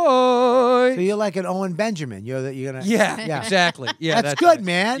boy. So you're like an Owen Benjamin. You're gonna. Yeah, Yeah. exactly. Yeah, That's that's good, right.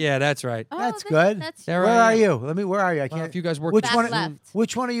 man. Yeah, that's right. Oh, That's that- good. That's There Where I are am. you? Where are you? I Well, can't. if you guys work which Back one? left.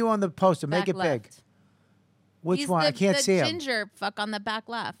 Which one are you on the poster? Make back it big. left. Which He's one? The, I can't the see him. ginger fuck on the back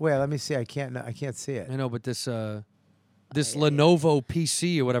left. Wait, let me see. I can't. I can't see it. I know, but this Lenovo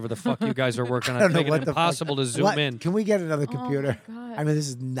PC or whatever the fuck you guys are working on, I don't know making what it the fuck- impossible to zoom What? in. Can we get another Oh my computer? God. I mean, this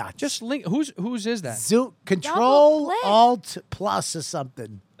is nuts. Just link. Whose is that? Zoom Control click. Alt Plus or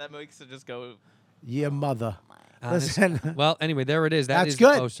something. That makes it just go. Your mother. Honest- Listen. Well, anyway, there it is. That That's is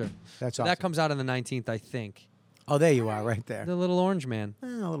good. the poster. That's So awesome. that comes out on the 19th, I think. Oh, there you are, right there. The little orange man. A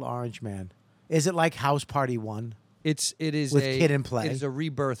little orange man. Is it like House Party 1? It is With a Kid and Play? It is a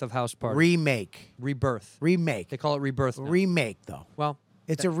rebirth of House Party. Remake. Rebirth. Remake. They call it rebirth. Now. Remake, though. Well,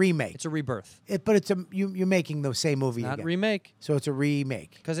 It's a remake. it's a rebirth, But it's you're making the same movie not again. remake, So it's a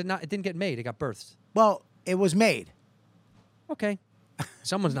remake. because it didn't get made. It got birthed. Well, it was made. Okay.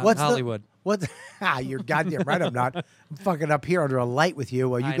 Someone's not What's in Hollywood. You're goddamn right I'm not. I'm fucking up here under a light with you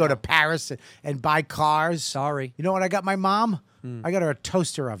while you I go to know. Paris and buy cars. Sorry. You know what I got my mom? I got her a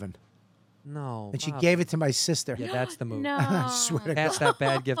toaster oven. No. And she Bob. gave it to my sister. Yeah, that's the move. No. I swear to Pass God. that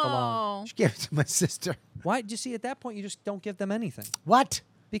bad gift along. Oh. She gave it to my sister. Why? Do you see, at that point, you just don't give them anything. What?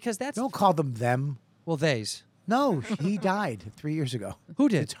 Because that's... Don't call them them. Well, theys. No, he died 3 years ago. Who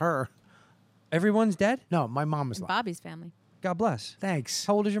did? It's her. Everyone's dead? No, my mom was And like, Bobby's family. God bless. thanks.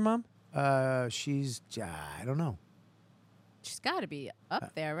 How old is your mom? She's, I don't know. She's got to be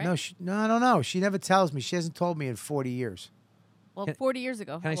up there, right? No, I don't know. She never tells me. She hasn't told me in 40 years. Well, Can- 40 years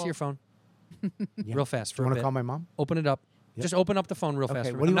ago. Can I see your phone? Real fast Do for you a want bit. to call my mom? Open it up. Yep. Just open up the phone real Okay,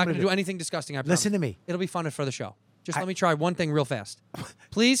 fast. what do you I'm not want me going to to do do? anything disgusting, I Listen promise. to me. It'll be fun for the show. Just let me try one thing real fast.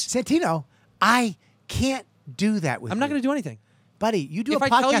 Please? Santino, I can't do that with I'm not you. going to do anything. Buddy, you do If a I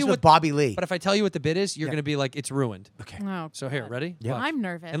tell podcast you with what- Bobby Lee. But if I tell you what the bid is, you're Yeah. going to be like, it's ruined. Okay. Oh, So here, God. ready? Yeah. Watch. I'm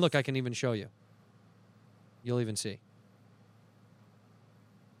nervous. And look, I can even show you. You'll even see.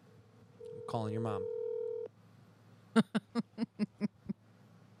 I'm calling your mom.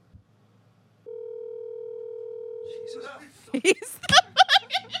 Jesus. He's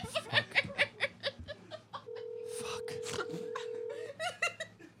Fuck.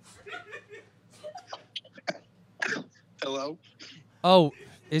 Hello? Oh,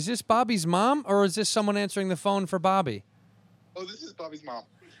 is this Bobby's mom or is this someone answering the phone for Bobby? Oh, this is Bobby's mom.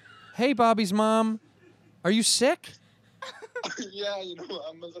 Hey, Bobby's mom. Are you sick? Yeah,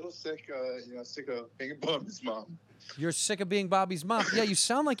 I'm a little sick, sick of being Bobby's mom. You're sick of being Bobby's mom. Yeah, you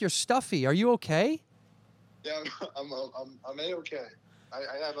sound like you're stuffy. Are you okay? Yeah, I'm A-okay.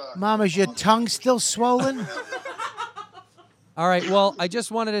 I have a... Mom, is your tongue still swollen? All right. Well, I just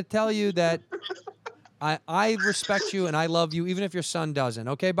wanted to tell you that I respect you and I love you, even if your son doesn't.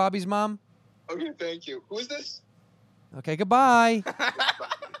 Okay, Bobby's mom? Okay, thank you. Who is this? Okay, goodbye.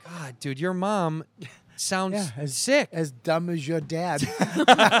 God, dude, your mom sounds sick. As dumb as your dad.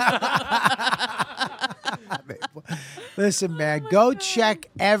 Listen, man, go check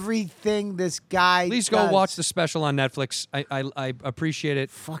everything this guy Please go does. watch the special on Netflix. I appreciate it.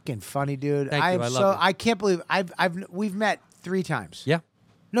 Fucking funny, dude. Thank you. I love it. I can't believe we've met 3 times. Yeah.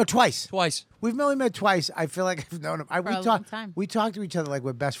 No, twice. Twice. We've only met twice. I feel like I've known him. a long time. We talk to each other like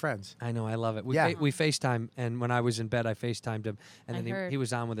we're best friends. I know. I love it. Yeah. We FaceTime, and when I was in bed, I FaceTimed him, and I then heard. he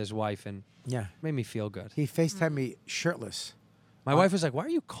was on with his wife, and Yeah. made me feel good. He FaceTimed me shirtless. My wife was like, "Why are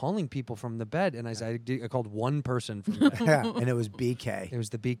you calling people from the bed?" And I called one person from the bed. Yeah, and it was BK. It was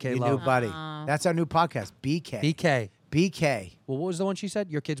the BK Your love. new buddy. That's our new podcast, BK. BK. BK. Well, what was the one she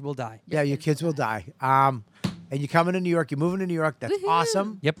said? Your kids will die. Yeah, your kids will die. And you're coming to New York. You're moving to New York. That's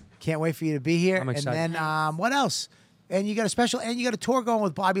awesome. Yep. Can't wait for you to be here. I'm excited. And then what else? And you got a special, and you got a tour going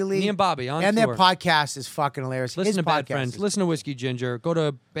with Bobby Lee. Me and Bobby on and tour. their podcast is fucking hilarious. Listen His to Bad podcast Friends. is- Listen to Whiskey Ginger. Go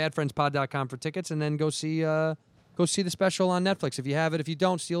to badfriendspod.com for tickets, and then go see the special on Netflix. If you have it, if you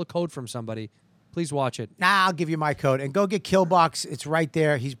don't, steal a code from somebody. Please watch it. Nah, I'll give you my code. And go get Killbox. It's right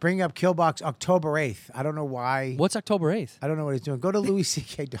there. He's bringing up Killbox October 8th. I don't know why. What's October 8th? I don't know what he's doing. Go to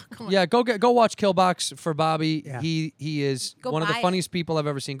louisck.com. Yeah, go watch Killbox for Bobby. Yeah. He is Go one of the buy it. funniest people I've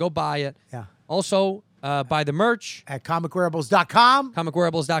ever seen. Go buy it. Yeah. Also, buy the merch. At comicwearables.com.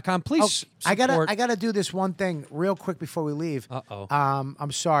 Comicwearables.com. Please I support. gotta do this one thing real quick before we leave. Uh-oh.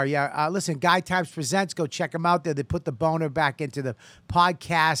 I'm sorry. Yeah. Listen, Guy Times Presents. Go check them out there. They put the boner back into the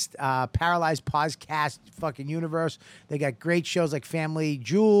podcast, paralyzed podcast fucking universe. They got great shows like Family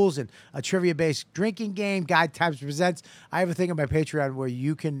Jewels and a trivia-based drinking game. Guy Times Presents. I have a thing on my Patreon where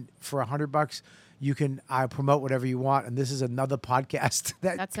you can, for $100, you can promote whatever you want. And this is another podcast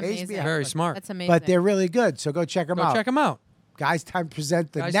that That's pays me amazing. a- Very smart. That's amazing. But they're really good. So go check them Go out. check them out. Guys Time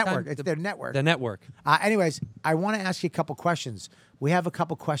Present the Guys network. Time- It's their network. The network. Anyways, I want to ask you a couple questions. We have a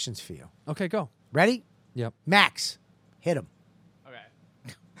couple questions for you. Okay, go. Ready? Yep. Max, hit him.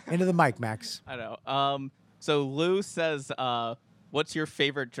 Okay. Into the mic, Max. I know. So Lou says, what's your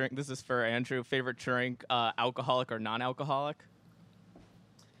favorite drink? This is for Andrew. Favorite drink, alcoholic or non-alcoholic?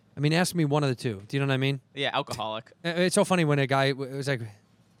 I mean, ask me one of the two. Do you know what I mean? Yeah, alcoholic. It's so funny when a guy was like,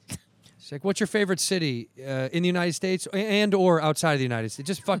 it's like, what's your favorite city in the United States and or outside of the United States?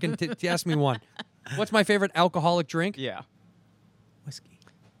 Just fucking ask me one. What's my favorite alcoholic drink? Yeah. Whiskey.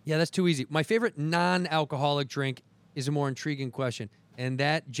 Yeah, that's too easy. My favorite non-alcoholic drink is a more intriguing question, and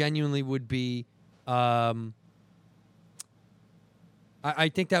that genuinely would be I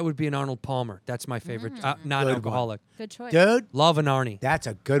think that would be an Arnold Palmer. That's my favorite non-alcoholic. Good choice. Dude, Love an Arnie. that's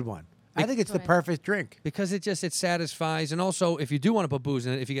a good one. I think it's the perfect drink. Because it satisfies. And also, if you do want to put booze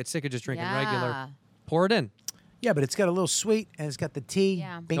in it, if you get sick of just drinking regular, Yeah. pour it in. Yeah, but it's got a little sweet, and it's got the tea.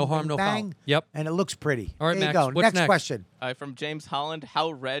 Yeah. Bing, No harm, bing, no foul. bang, Yep. And it looks pretty. All right, there you Max, go. what's next? Question. From James Holland,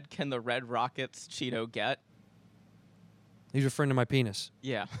 how red can the Red Rockets Cheeto get? He's referring to my penis.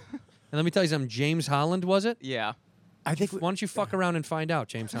 Yeah. And let me tell you something. James Holland, was it? Yeah. I think Why don't you fuck around and find out,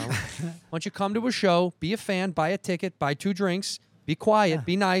 James Holland? Why don't you come to a show, be a fan, buy a ticket, buy 2 drinks, be quiet,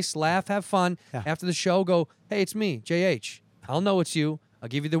 be nice, laugh, have fun. Yeah. After the show, go, hey, it's me, JH. I'll know it's you. I'll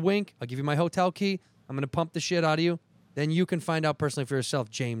give you the wink. I'll give you my hotel key. I'm going to pump the shit out of you. Then you can find out personally for yourself,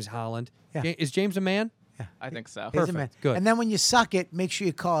 James Holland. Yeah. Is James a man? I think so. He's a Perfect. man. Good. And then when you suck it, make sure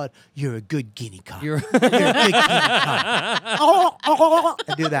you call it, you're a good guinea cock. You're You're a good guinea cock.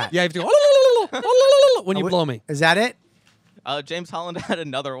 And do that. Yeah, you have to go when you blow me. Is that it? James Holland had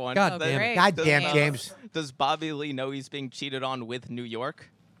another one. God That- damn it. Great. God does, damn, uh, James. Does Bobby Lee know he's being cheated on with New York?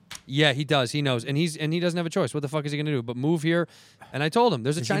 Yeah, he does. He knows, and he doesn't have a choice. What the fuck is he gonna do? But move here. And I told him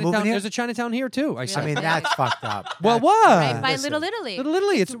there's a Is he moving Chinatown. here? There's a Chinatown here too. I said. I mean, that's fucked up. well, That's- what? Right by listen. Little Italy. Little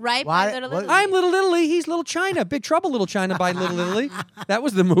Italy. It's Right Why- by Little what- Italy. I'm Little Italy. He's Little China. Big Trouble, Little China by Little Italy. That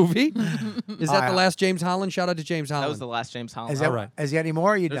was the movie. Is that the last James Holland? Shout out to James Holland. That was the last James Holland. Is there, All right. is there any more?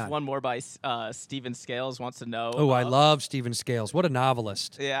 Or are you There's done? one more by Stephen Scales wants to know. Oh, I love Stephen Scales. What a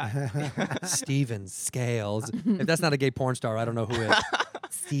novelist. Yeah. Stephen Scales. If that's not a gay porn star, I don't know who is.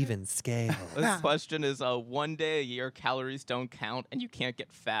 Stephen Scales. This question is 1 day a year, calories don't count, and you can't get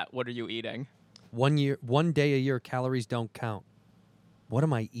fat. What are you eating? 1 day a year, calories don't count. What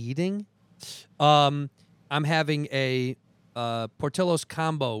am I eating? I'm having a Portillo's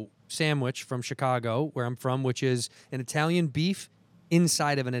combo sandwich from Chicago, where I'm from, which is an Italian beef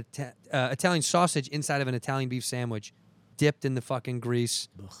inside of an Italian sausage inside of an Italian beef sandwich, dipped in the fucking grease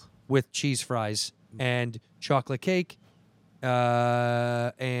with cheese fries and chocolate cake,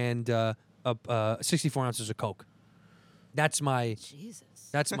 and 64 ounces of Coke. That's my. Jesus.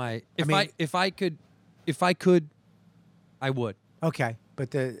 That's my. mean- If I could, I would. Okay,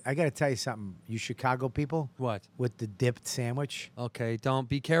 but I got to tell you something. You Chicago people What? with the dipped sandwich, Okay, don't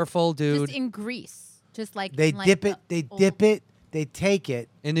be careful, dude. Just in grease. Just like they in, like, dip it, the they old- dip it, they take it.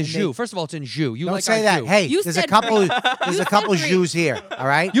 In the and jus. they- First of all, it's in jus. You Don't like say our that. jus. Hey, You there's a said couple. grease. There's You a couple said jus here. All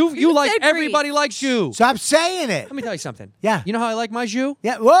right. You like said everybody grease. likes jus. Stop saying it. Let me tell you something. Yeah. You know how I like my jus?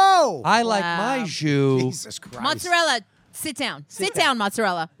 Yeah. Whoa. I like Wow. my jus. Jesus Christ. Mozzarella. Sit down. Sit down,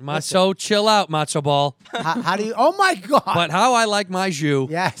 mozzarella. So chill out, matzo ball. How do you? Oh my God. But how I like my jus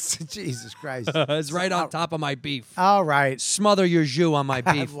Yes. Jesus Christ. is right on top of my beef. All right. Smother your jus on my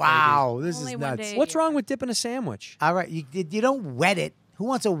beef. Wow. This Only is one nuts. day. What's wrong with dipping a sandwich? All right. You don't wet it. Who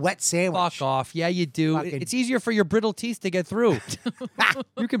wants a wet sandwich? Fuck off. Yeah, you do. Fucking- It's easier for your brittle teeth to get through.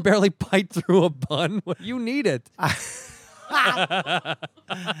 You can barely bite through a bun. You need it.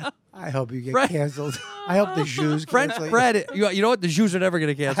 I hope you get Fred- canceled. I hope the jus French cancel you. bread. You know what? The jus are never going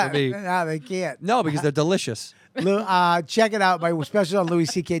to cancel me. No, they can't. No, because they're delicious. Check it out. My special on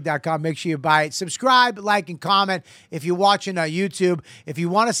louisck.com. Make sure you buy it. Subscribe, like, and comment if you're watching on YouTube. If you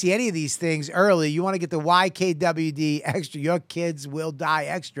want to see any of these things early, you want to get the YKWD extra. Your kids will die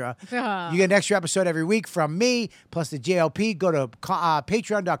extra. You get an extra episode every week from me, plus the JLP. Go to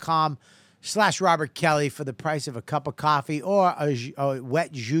patreon.com/Robert Kelly for the price of a cup of coffee or a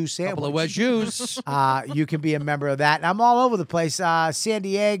wet jus sandwich. Couple of wet jus. You can be a member of that. And I'm all over the place. San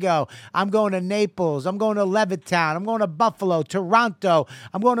Diego. I'm going to Naples. I'm going to Levittown. I'm going to Buffalo, Toronto.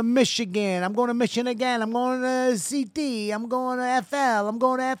 I'm going to Michigan. I'm going to Michigan again. I'm going to CT. I'm going to FL. I'm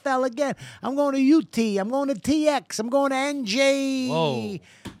going to FL again. I'm going to UT. I'm going to TX. I'm going to NJ. Whoa.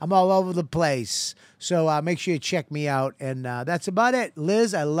 I'm all over the place. So make sure you check me out. And that's about it.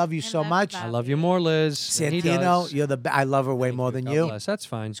 Liz, I love you so love much. I love you more, Liz. than he Santino, does. you're I love her way more than God you. bless. That's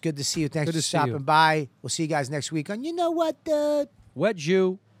fine. It's good to see you. Thanks Good for to see stopping you. by. We'll see you guys next week on You Know What, Dude. Wet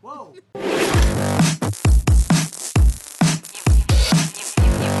jus.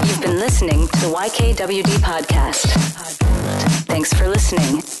 You've been listening to the YKWD podcast. Thanks for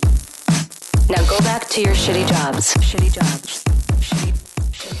listening. Now go back to your shitty jobs. Shitty jobs. Shitty